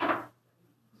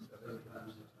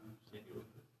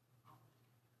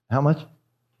 How much?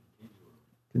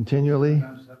 Continually?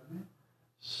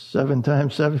 7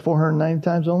 times 7, 490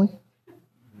 times only?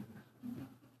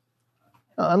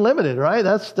 Unlimited, right?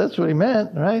 That's what he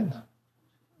meant, right?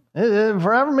 For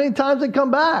however many times they come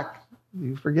back,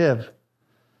 you forgive.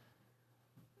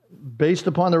 Based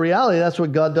upon the reality, that's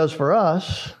what God does for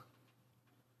us.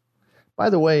 By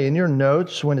the way, in your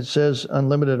notes, when it says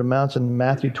unlimited amounts in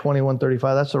Matthew 21:35,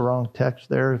 that's the wrong text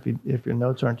there if your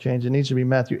notes aren't changed. It needs to be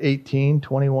Matthew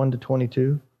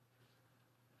 18:21-22.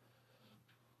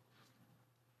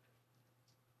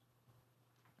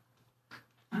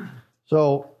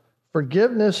 So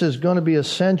forgiveness is going to be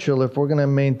essential if we're going to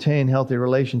maintain healthy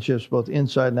relationships both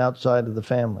inside and outside of the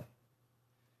family.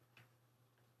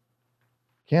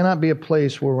 Cannot be a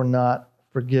place where we're not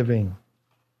forgiving.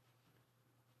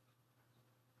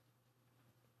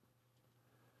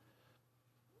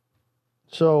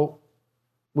 So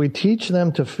we teach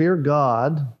them to fear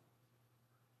God.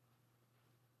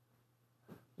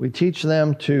 We teach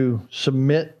them to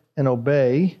submit and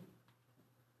obey.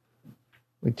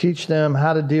 We teach them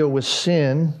how to deal with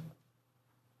sin.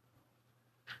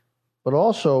 But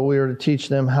also we are to teach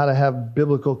them how to have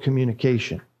biblical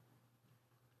communication.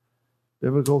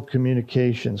 Biblical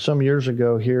communication. Some years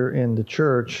ago here in the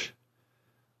church,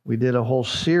 we did a whole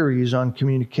series on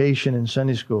communication in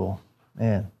Sunday school.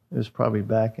 Man, it was probably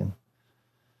back in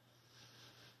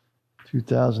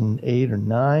 2008 or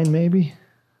 9, maybe.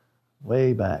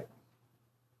 Way back.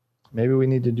 Maybe we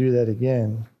need to do that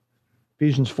again.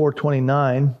 Ephesians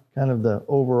 4:29, kind of the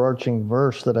overarching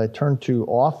verse that I turn to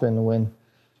often when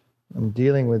I'm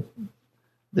dealing with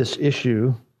this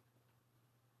issue.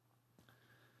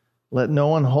 Let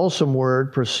no unwholesome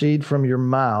word proceed from your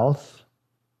mouth,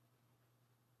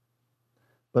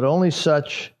 but only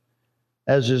such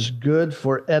as is good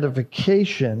for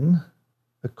edification,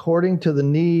 according to the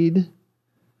need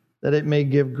that it may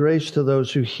give grace to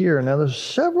those who hear. Now, there's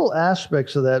several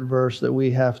aspects of that verse that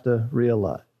we have to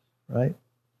realize, right?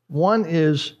 One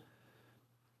is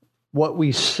what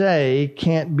we say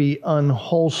can't be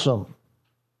unwholesome.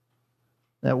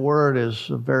 That word is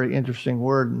a very interesting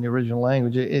word in the original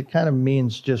language. It kind of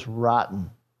means just rotten,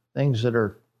 things that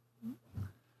are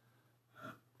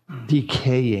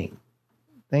decaying,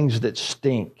 things that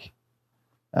stink.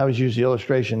 I always use the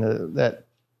illustration that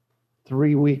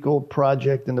 3-week-old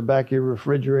project in the back of your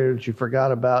refrigerator that you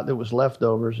forgot about that was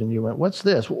leftovers, and you went, what's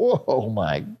this? Whoa,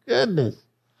 my goodness.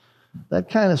 That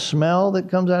kind of smell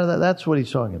that comes out of that, that's what he's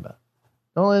talking about.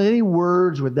 Don't let any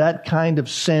words with that kind of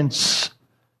sense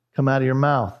come out of your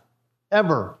mouth.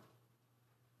 Ever.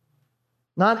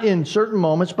 Not in certain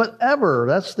moments, but ever.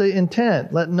 That's the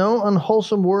intent. Let no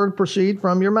unwholesome word proceed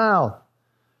from your mouth.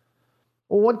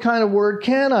 Well, what kind of word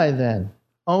can I then?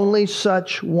 Only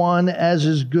such one as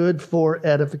is good for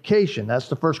edification. That's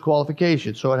the first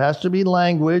qualification. So it has to be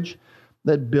language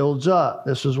that builds up.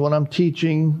 This is what I'm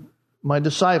teaching my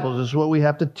disciples. This is what we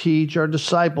have to teach our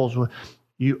disciples.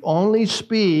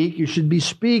 You should be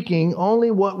speaking only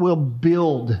what will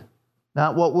build,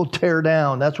 not what will tear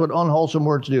down. That's what unwholesome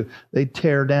words do. They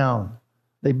tear down.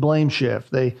 They blame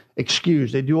shift. They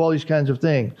excuse. They do all these kinds of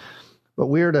things. But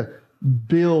we are to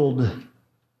build,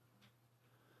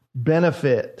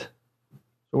 benefit.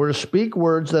 So we're to speak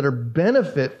words that are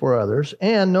benefit for others.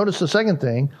 And notice the second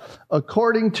thing,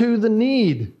 according to the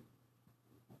need.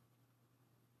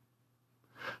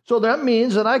 So that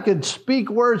means that I could speak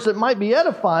words that might be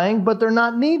edifying, but they're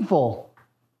not needful.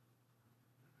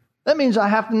 That means I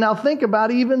have to now think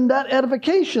about even that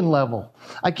edification level.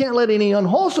 I can't let any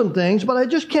unwholesome things, but I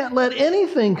just can't let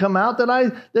anything come out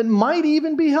that might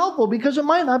even be helpful because it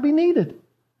might not be needed.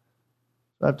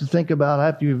 I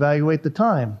have to evaluate the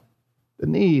time, the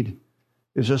need.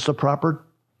 Is this a proper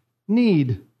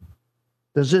need?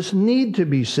 Does this need to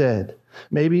be said?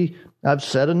 Maybe I've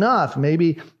said enough.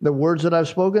 Maybe the words that I've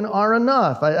spoken are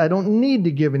enough. I don't need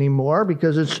to give any more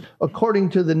because it's according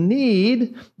to the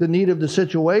need of the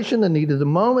situation, the need of the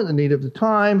moment, the need of the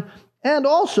time. And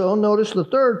also, notice the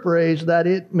third phrase, that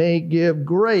it may give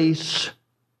grace.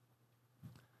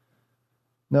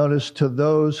 Notice to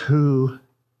those who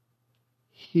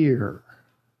hear.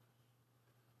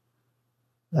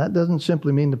 That doesn't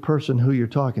simply mean the person who you're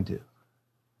talking to.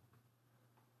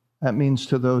 That means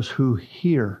to those who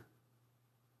hear.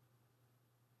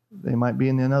 They might be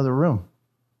in another room.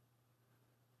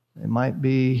 They might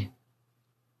be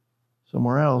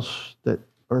somewhere else that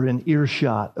are in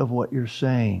earshot of what you're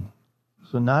saying.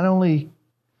 So not only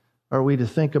are we to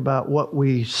think about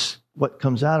what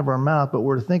comes out of our mouth, but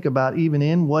we're to think about even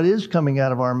in what is coming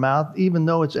out of our mouth, even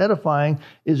though it's edifying,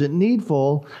 is it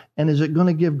needful, and is it going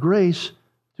to give grace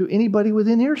to anybody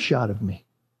within earshot of me?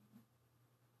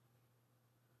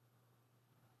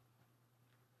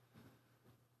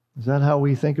 Is that how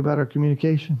we think about our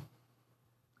communication?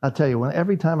 I'll tell you,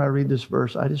 every time I read this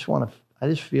verse, I just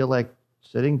feel like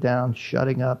sitting down,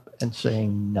 shutting up, and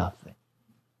saying nothing.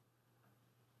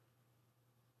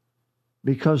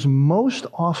 Because most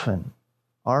often,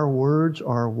 our words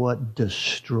are what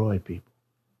destroy people.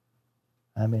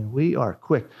 I mean, we are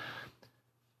quick.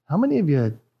 How many of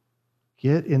you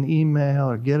get an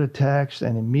email or get a text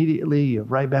and immediately you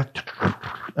write back?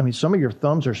 I mean, some of your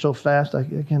thumbs are so fast, I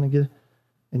can't get it.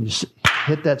 And you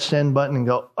hit that send button and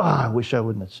go, I wish I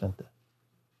wouldn't have sent that.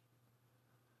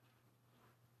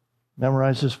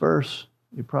 Memorize this verse.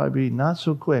 You'd probably be not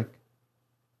so quick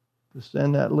to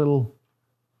send that little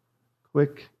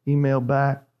quick email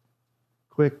back,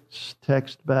 quick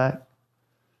text back,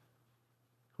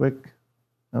 quick.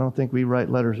 I don't think we write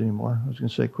letters anymore. I was going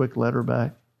to say quick letter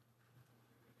back.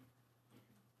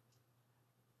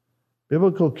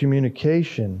 Biblical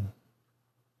communication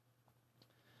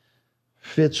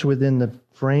fits within the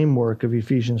framework of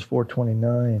Ephesians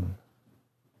 4:29.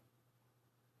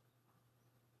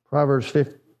 Proverbs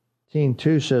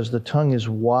 15:2 says, the tongue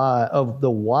of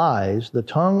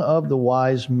the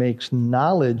wise makes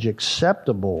knowledge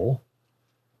acceptable,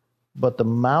 but the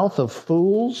mouth of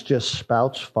fools just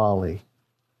spouts folly.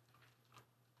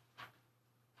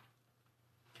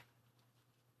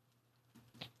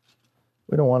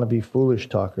 We don't want to be foolish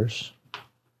talkers.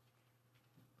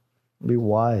 Be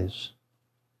wise.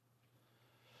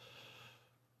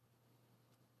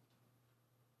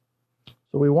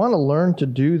 So we want to learn to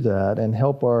do that and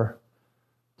help our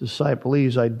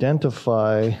disciples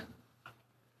identify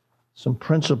some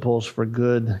principles for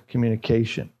good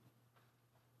communication.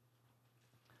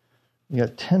 We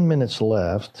got 10 minutes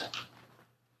left.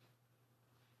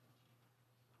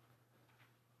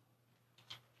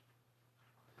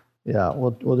 Yeah,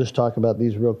 we'll just talk about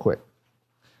these real quick.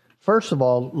 First of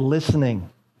all, listening.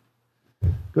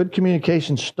 Good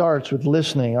communication starts with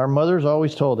listening. Our mothers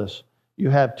always told us, you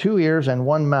have 2 ears and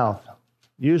 1 mouth.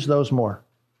 Use those more.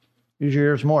 Use your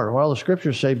ears more. Well, the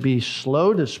scriptures say, be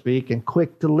slow to speak and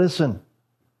quick to listen.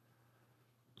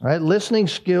 All right? Listening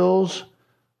skills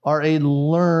are a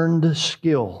learned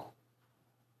skill.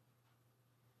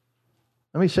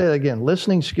 Let me say that again.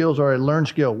 Listening skills are a learned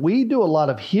skill. We do a lot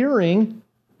of hearing,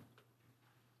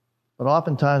 but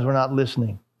oftentimes we're not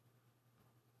listening.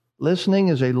 Listening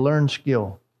is a learned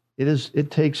skill.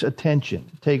 It takes attention.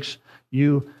 It takes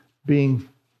you being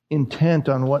intent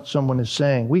on what someone is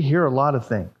saying. We hear a lot of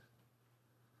things.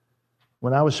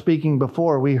 When I was speaking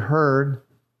before, we heard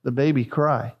the baby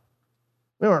cry.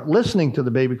 We weren't listening to the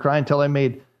baby cry until I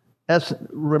made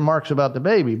remarks about the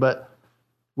baby, but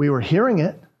we were hearing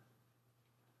it.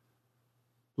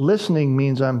 Listening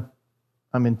means I'm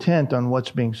intent on what's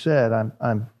being said.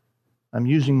 I'm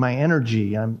using my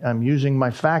energy. I'm using my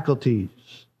faculties.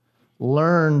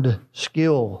 Learned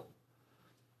skill.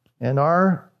 And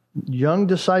our young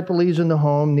disciplees in the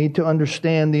home need to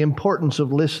understand the importance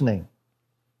of listening,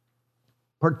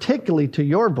 particularly to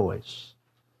your voice.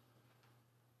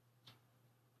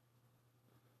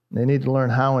 They need to learn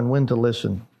how and when to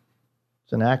listen.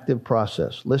 It's an active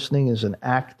process. Listening is an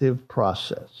active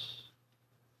process.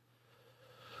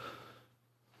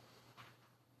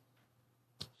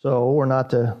 So we're not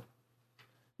to,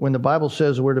 when the Bible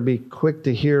says we're to be quick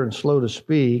to hear and slow to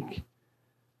speak,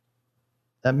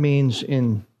 that means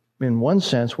in one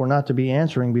sense we're not to be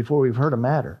answering before we've heard a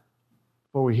matter,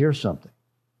 before we hear something.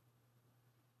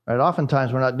 Right?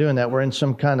 Oftentimes we're not doing that. We're in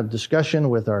some kind of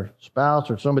discussion with our spouse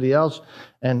or somebody else,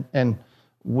 and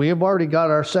we have already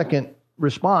got our second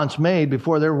response made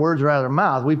before their words are out of their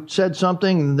mouth. We've said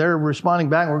something and they're responding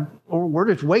back.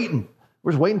 We're just waiting.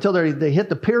 We're just waiting until they hit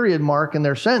the period mark in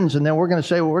their sentence, and then we're going to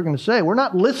say what we're going to say. We're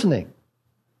not listening.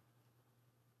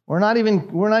 We're not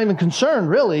even concerned,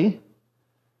 really.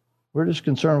 We're just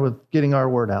concerned with getting our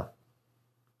word out,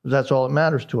 because that's all that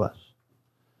matters to us.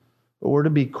 But we're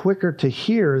to be quicker to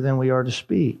hear than we are to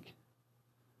speak.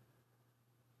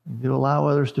 We need to allow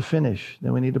others to finish.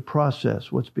 Then we need to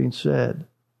process what's being said.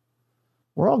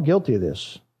 We're all guilty of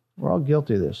this. We're all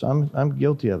guilty of this. I'm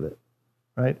guilty of it.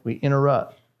 Right? We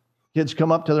interrupt. Kids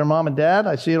come up to their mom and dad.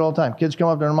 I see it all the time. Kids come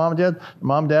up to their mom and dad. Their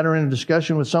mom and dad are in a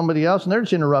discussion with somebody else, and they're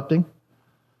just interrupting.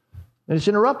 They just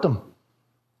interrupt them.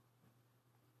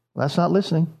 Well, that's not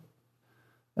listening.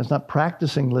 That's not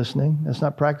practicing listening. That's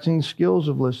not practicing skills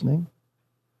of listening.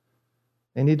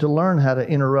 They need to learn how to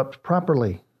interrupt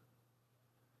properly.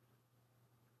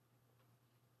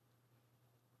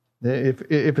 If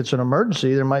it's an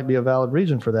emergency, there might be a valid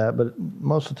reason for that, but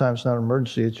most of the time it's not an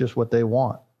emergency. It's just what they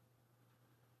want.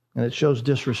 And it shows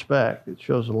disrespect. It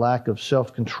shows a lack of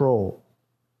self-control.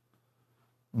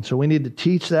 And so we need to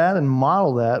teach that and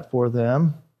model that for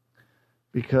them,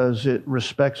 because it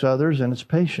respects others and it's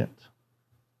patient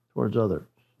towards others,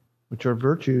 which are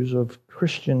virtues of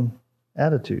Christian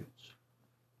attitudes.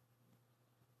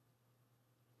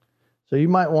 So you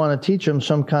might want to teach them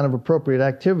some kind of appropriate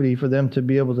activity for them to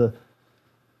be able to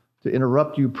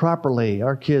interrupt you properly.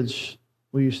 Our kids,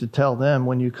 we used to tell them,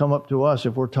 when you come up to us,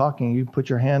 if we're talking, you put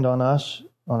your hand on us,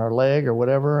 on our leg or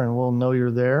whatever, and we'll know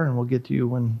you're there, and we'll get to you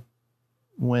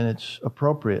when it's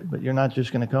appropriate. But you're not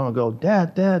just going to come and go,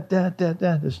 Dad, Dad, Dad, Dad,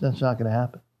 Dad. That's not going to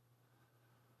happen.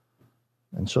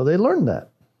 And so they learned that.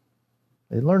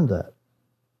 They learned that.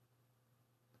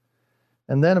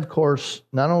 And then, of course,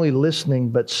 not only listening,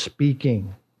 but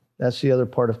speaking. That's the other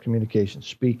part of communication,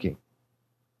 speaking.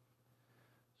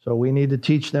 So we need to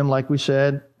teach them, like we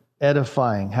said,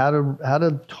 edifying, how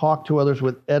to talk to others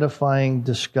with edifying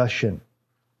discussion.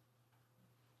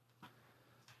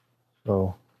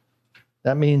 So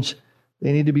that means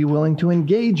they need to be willing to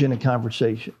engage in a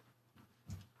conversation.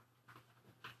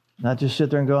 Not just sit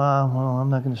there and go, well, I'm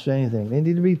not going to say anything. They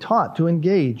need to be taught to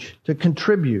engage, to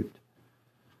contribute,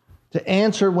 to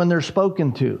answer when they're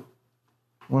spoken to.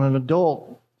 When an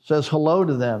adult says hello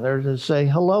to them, they're to say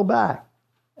hello back.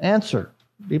 Answer.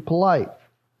 Be polite.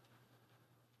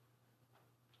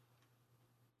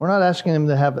 We're not asking them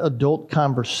to have adult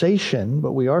conversation,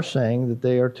 but we are saying that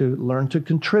they are to learn to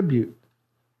contribute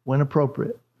when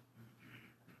appropriate.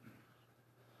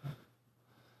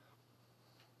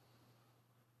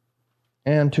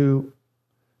 And to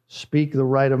speak the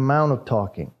right amount of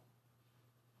talking.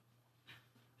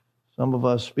 Some of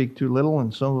us speak too little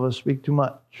and some of us speak too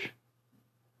much.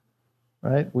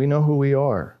 Right? We know who we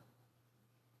are.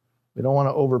 We don't want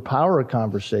to overpower a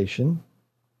conversation.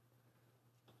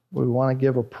 We want to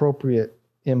give appropriate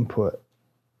input.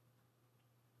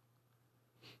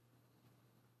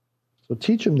 So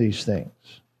teach them these things.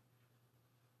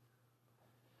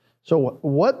 So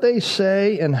what they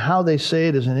say and how they say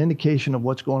it is an indication of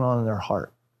what's going on in their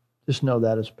heart. Just know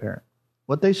that as a parent.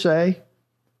 What they say,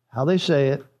 how they say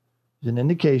it, is an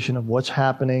indication of what's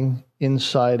happening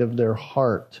inside of their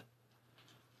heart.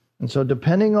 And so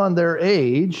depending on their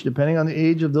age, depending on the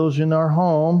age of those in our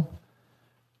home,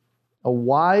 a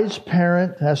wise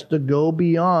parent has to go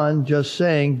beyond just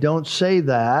saying, don't say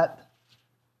that.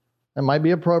 That might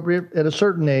be appropriate at a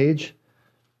certain age,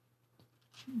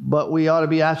 but we ought to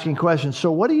be asking questions.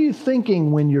 So what are you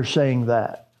thinking when you're saying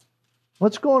that?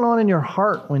 What's going on in your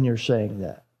heart when you're saying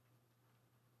that?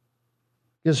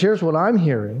 Because here's what I'm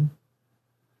hearing.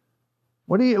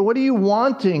 What are you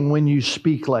wanting when you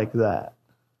speak like that?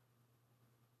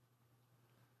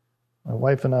 My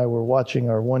wife and I were watching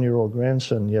our 1-year-old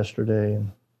grandson yesterday,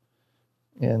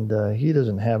 and he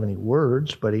doesn't have any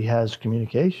words, but he has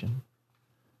communication.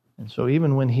 And so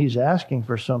even when he's asking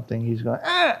for something, he's going,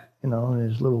 in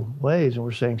his little ways, and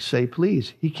we're saying, say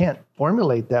please. He can't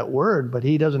formulate that word, but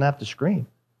he doesn't have to scream.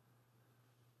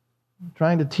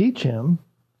 trying to teach him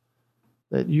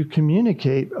that you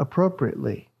communicate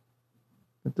appropriately.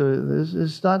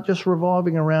 It's not just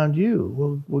revolving around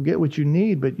you. We'll get what you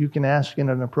need, but you can ask in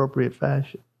an appropriate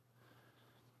fashion.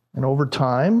 And over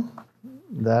time,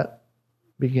 that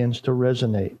begins to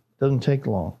resonate. Doesn't take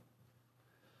long.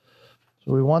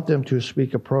 So we want them to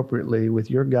speak appropriately with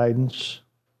your guidance,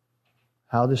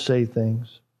 how to say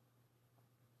things.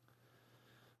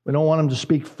 We don't want them to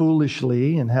speak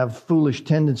foolishly and have foolish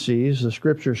tendencies. The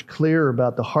Scripture is clear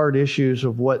about the hard issues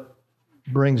of what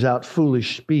brings out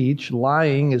foolish speech.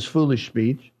 Lying is foolish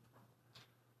speech.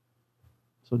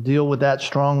 So deal with that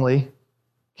strongly.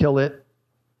 Kill it.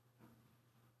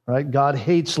 Right? God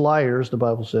hates liars, the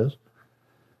Bible says.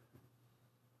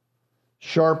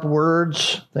 Sharp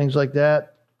words, things like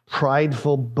that.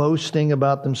 Prideful boasting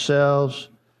about themselves.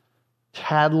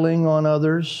 Tattling on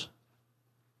others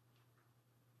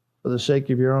for the sake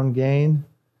of your own gain.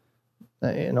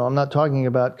 I'm not talking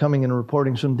about coming and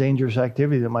reporting some dangerous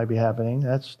activity that might be happening.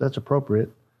 That's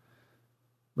appropriate.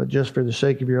 But just for the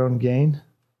sake of your own gain,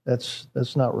 that's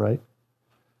not right.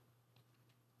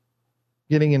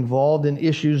 Getting involved in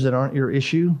issues that aren't your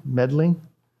issue, meddling.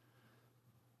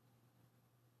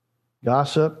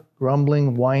 Gossip,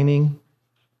 grumbling, whining.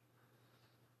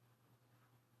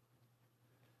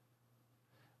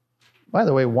 By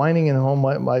the way, whining in the home,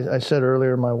 I said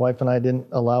earlier, my wife and I didn't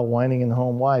allow whining in the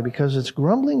home. Why? Because it's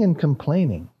grumbling and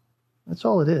complaining. That's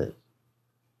all it is.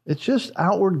 It's just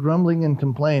outward grumbling and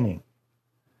complaining.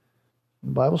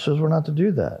 The Bible says we're not to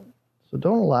do that. So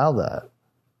don't allow that.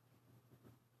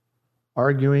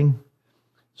 Arguing.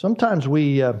 Sometimes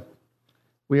we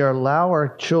allow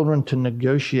our children to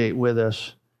negotiate with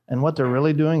us, and what they're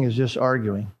really doing is just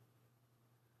arguing.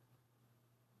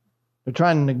 They're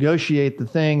trying to negotiate the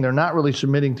thing. They're not really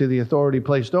submitting to the authority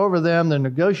placed over them. They're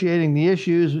negotiating the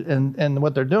issues, and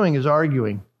what they're doing is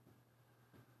arguing.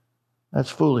 That's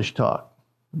foolish talk,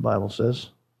 the Bible says.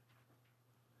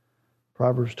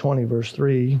 Proverbs 20, verse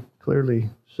 3, clearly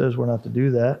says we're not to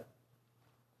do that.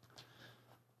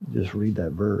 Just read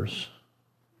that verse.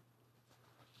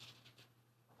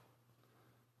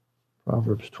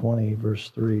 Proverbs 20, verse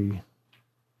 3.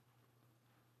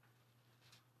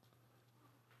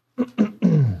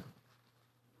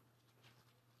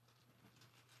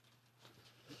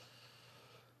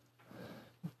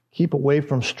 Keep away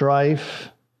from strife.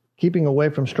 Keeping away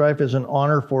from strife is an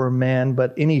honor for a man,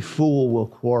 but any fool will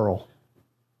quarrel.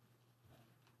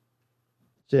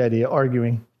 It's the idea,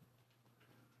 arguing.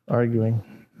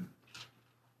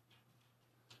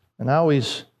 And I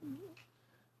used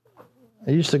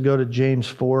to go to James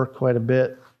 4 quite a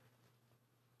bit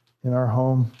in our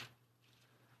home,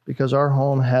 because our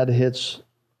home had its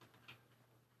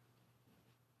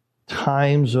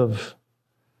times of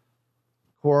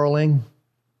quarreling,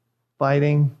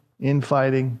 fighting,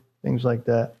 infighting, things like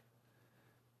that.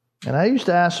 And I used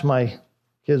to ask my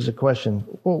kids the question,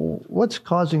 well, what's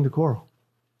causing the quarrel?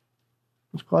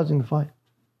 What's causing the fight?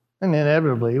 And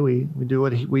inevitably, we do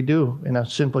what we do in a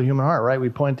sinful human heart, right? We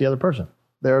point at the other person.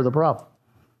 They're the problem.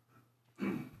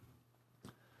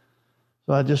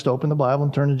 So I just opened the Bible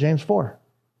and turned to James 4.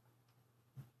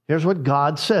 Here's what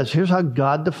God says. Here's how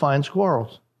God defines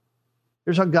quarrels.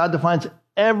 Here's how God defines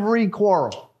every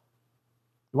quarrel.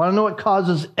 You want to know what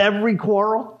causes every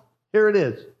quarrel? Here it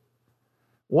is.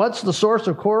 What's the source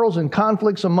of quarrels and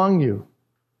conflicts among you?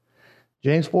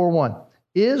 James 4:1.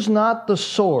 Is not the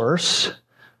source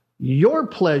your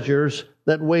pleasures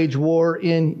that wage war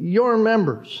in your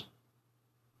members?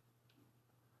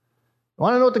 You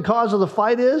want to know what the cause of the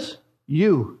fight is?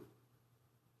 You.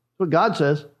 That's what God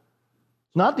says.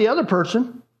 It's not the other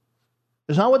person.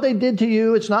 It's not what they did to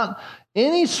you. It's not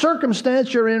any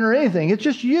circumstance you're in or anything. It's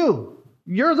just you.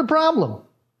 You're the problem.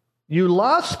 You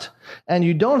lust and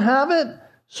you don't have it,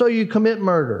 so you commit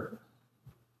murder.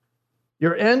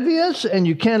 You're envious and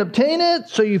you can't obtain it,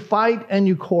 so you fight and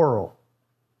you quarrel.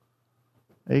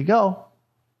 There you go.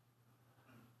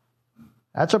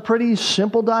 That's a pretty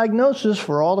simple diagnosis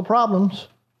for all the problems.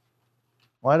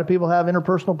 Why do people have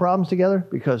interpersonal problems together?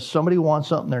 Because somebody wants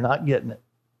something, they're not getting it.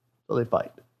 So they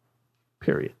fight.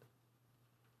 Period.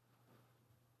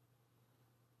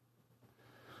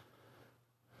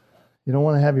 You don't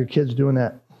want to have your kids doing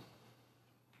that.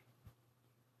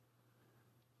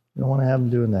 You don't want to have them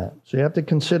doing that. So you have to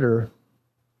consider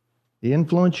the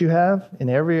influence you have in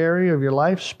every area of your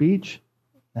life, speech,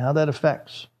 and how that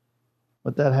affects,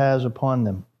 what that has upon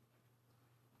them.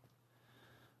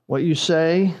 What you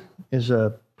say is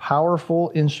a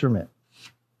powerful instrument.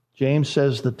 James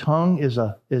says the tongue is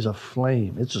a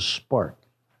flame. It's a spark.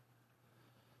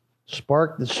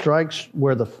 Spark that strikes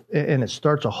and it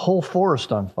starts a whole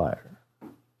forest on fire.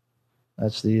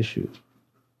 That's the issue.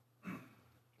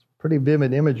 Pretty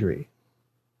vivid imagery.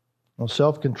 Well,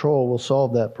 self-control will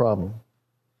solve that problem.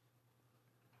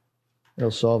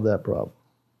 It'll solve that problem.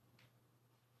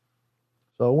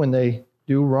 So when they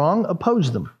do wrong,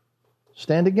 oppose them.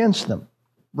 Stand against them.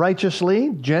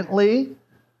 Righteously, gently,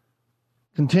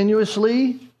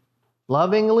 continuously,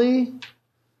 lovingly.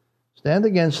 Stand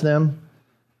against them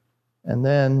and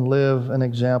then live an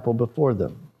example before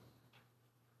them.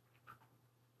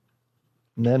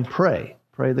 And then pray.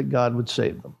 Pray that God would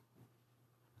save them.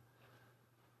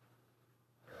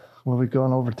 Well, we've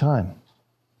gone over time.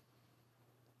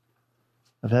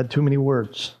 I've had too many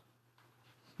words.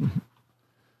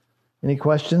 Any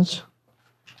questions?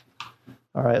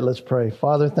 All right, let's pray.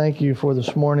 Father, thank you for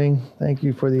this morning. Thank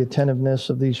you for the attentiveness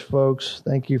of these folks.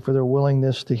 Thank you for their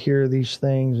willingness to hear these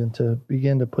things and to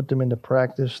begin to put them into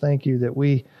practice. Thank you that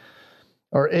we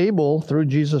are able, through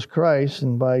Jesus Christ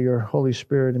and by your Holy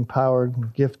Spirit, empowered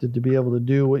and gifted to be able to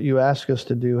do what you ask us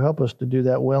to do. Help us to do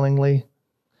that willingly.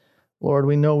 Lord,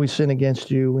 we know we sin against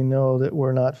you. We know that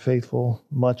we're not faithful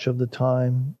much of the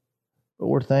time, but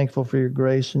we're thankful for your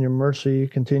grace and your mercy, your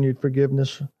continued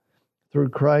forgiveness through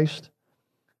Christ.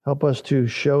 Help us to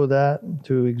show that,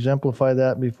 to exemplify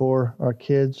that before our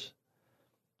kids.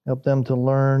 Help them to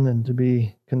learn and to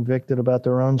be convicted about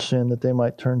their own sin that they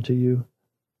might turn to you.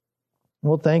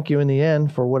 We'll thank you in the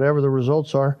end for whatever the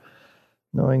results are,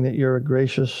 knowing that you're a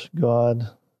gracious God,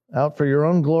 out for your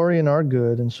own glory and our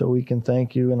good, and so we can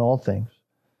thank you in all things.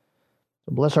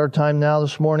 So bless our time now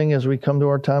this morning as we come to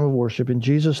our time of worship. In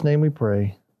Jesus' name we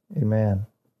pray. Amen.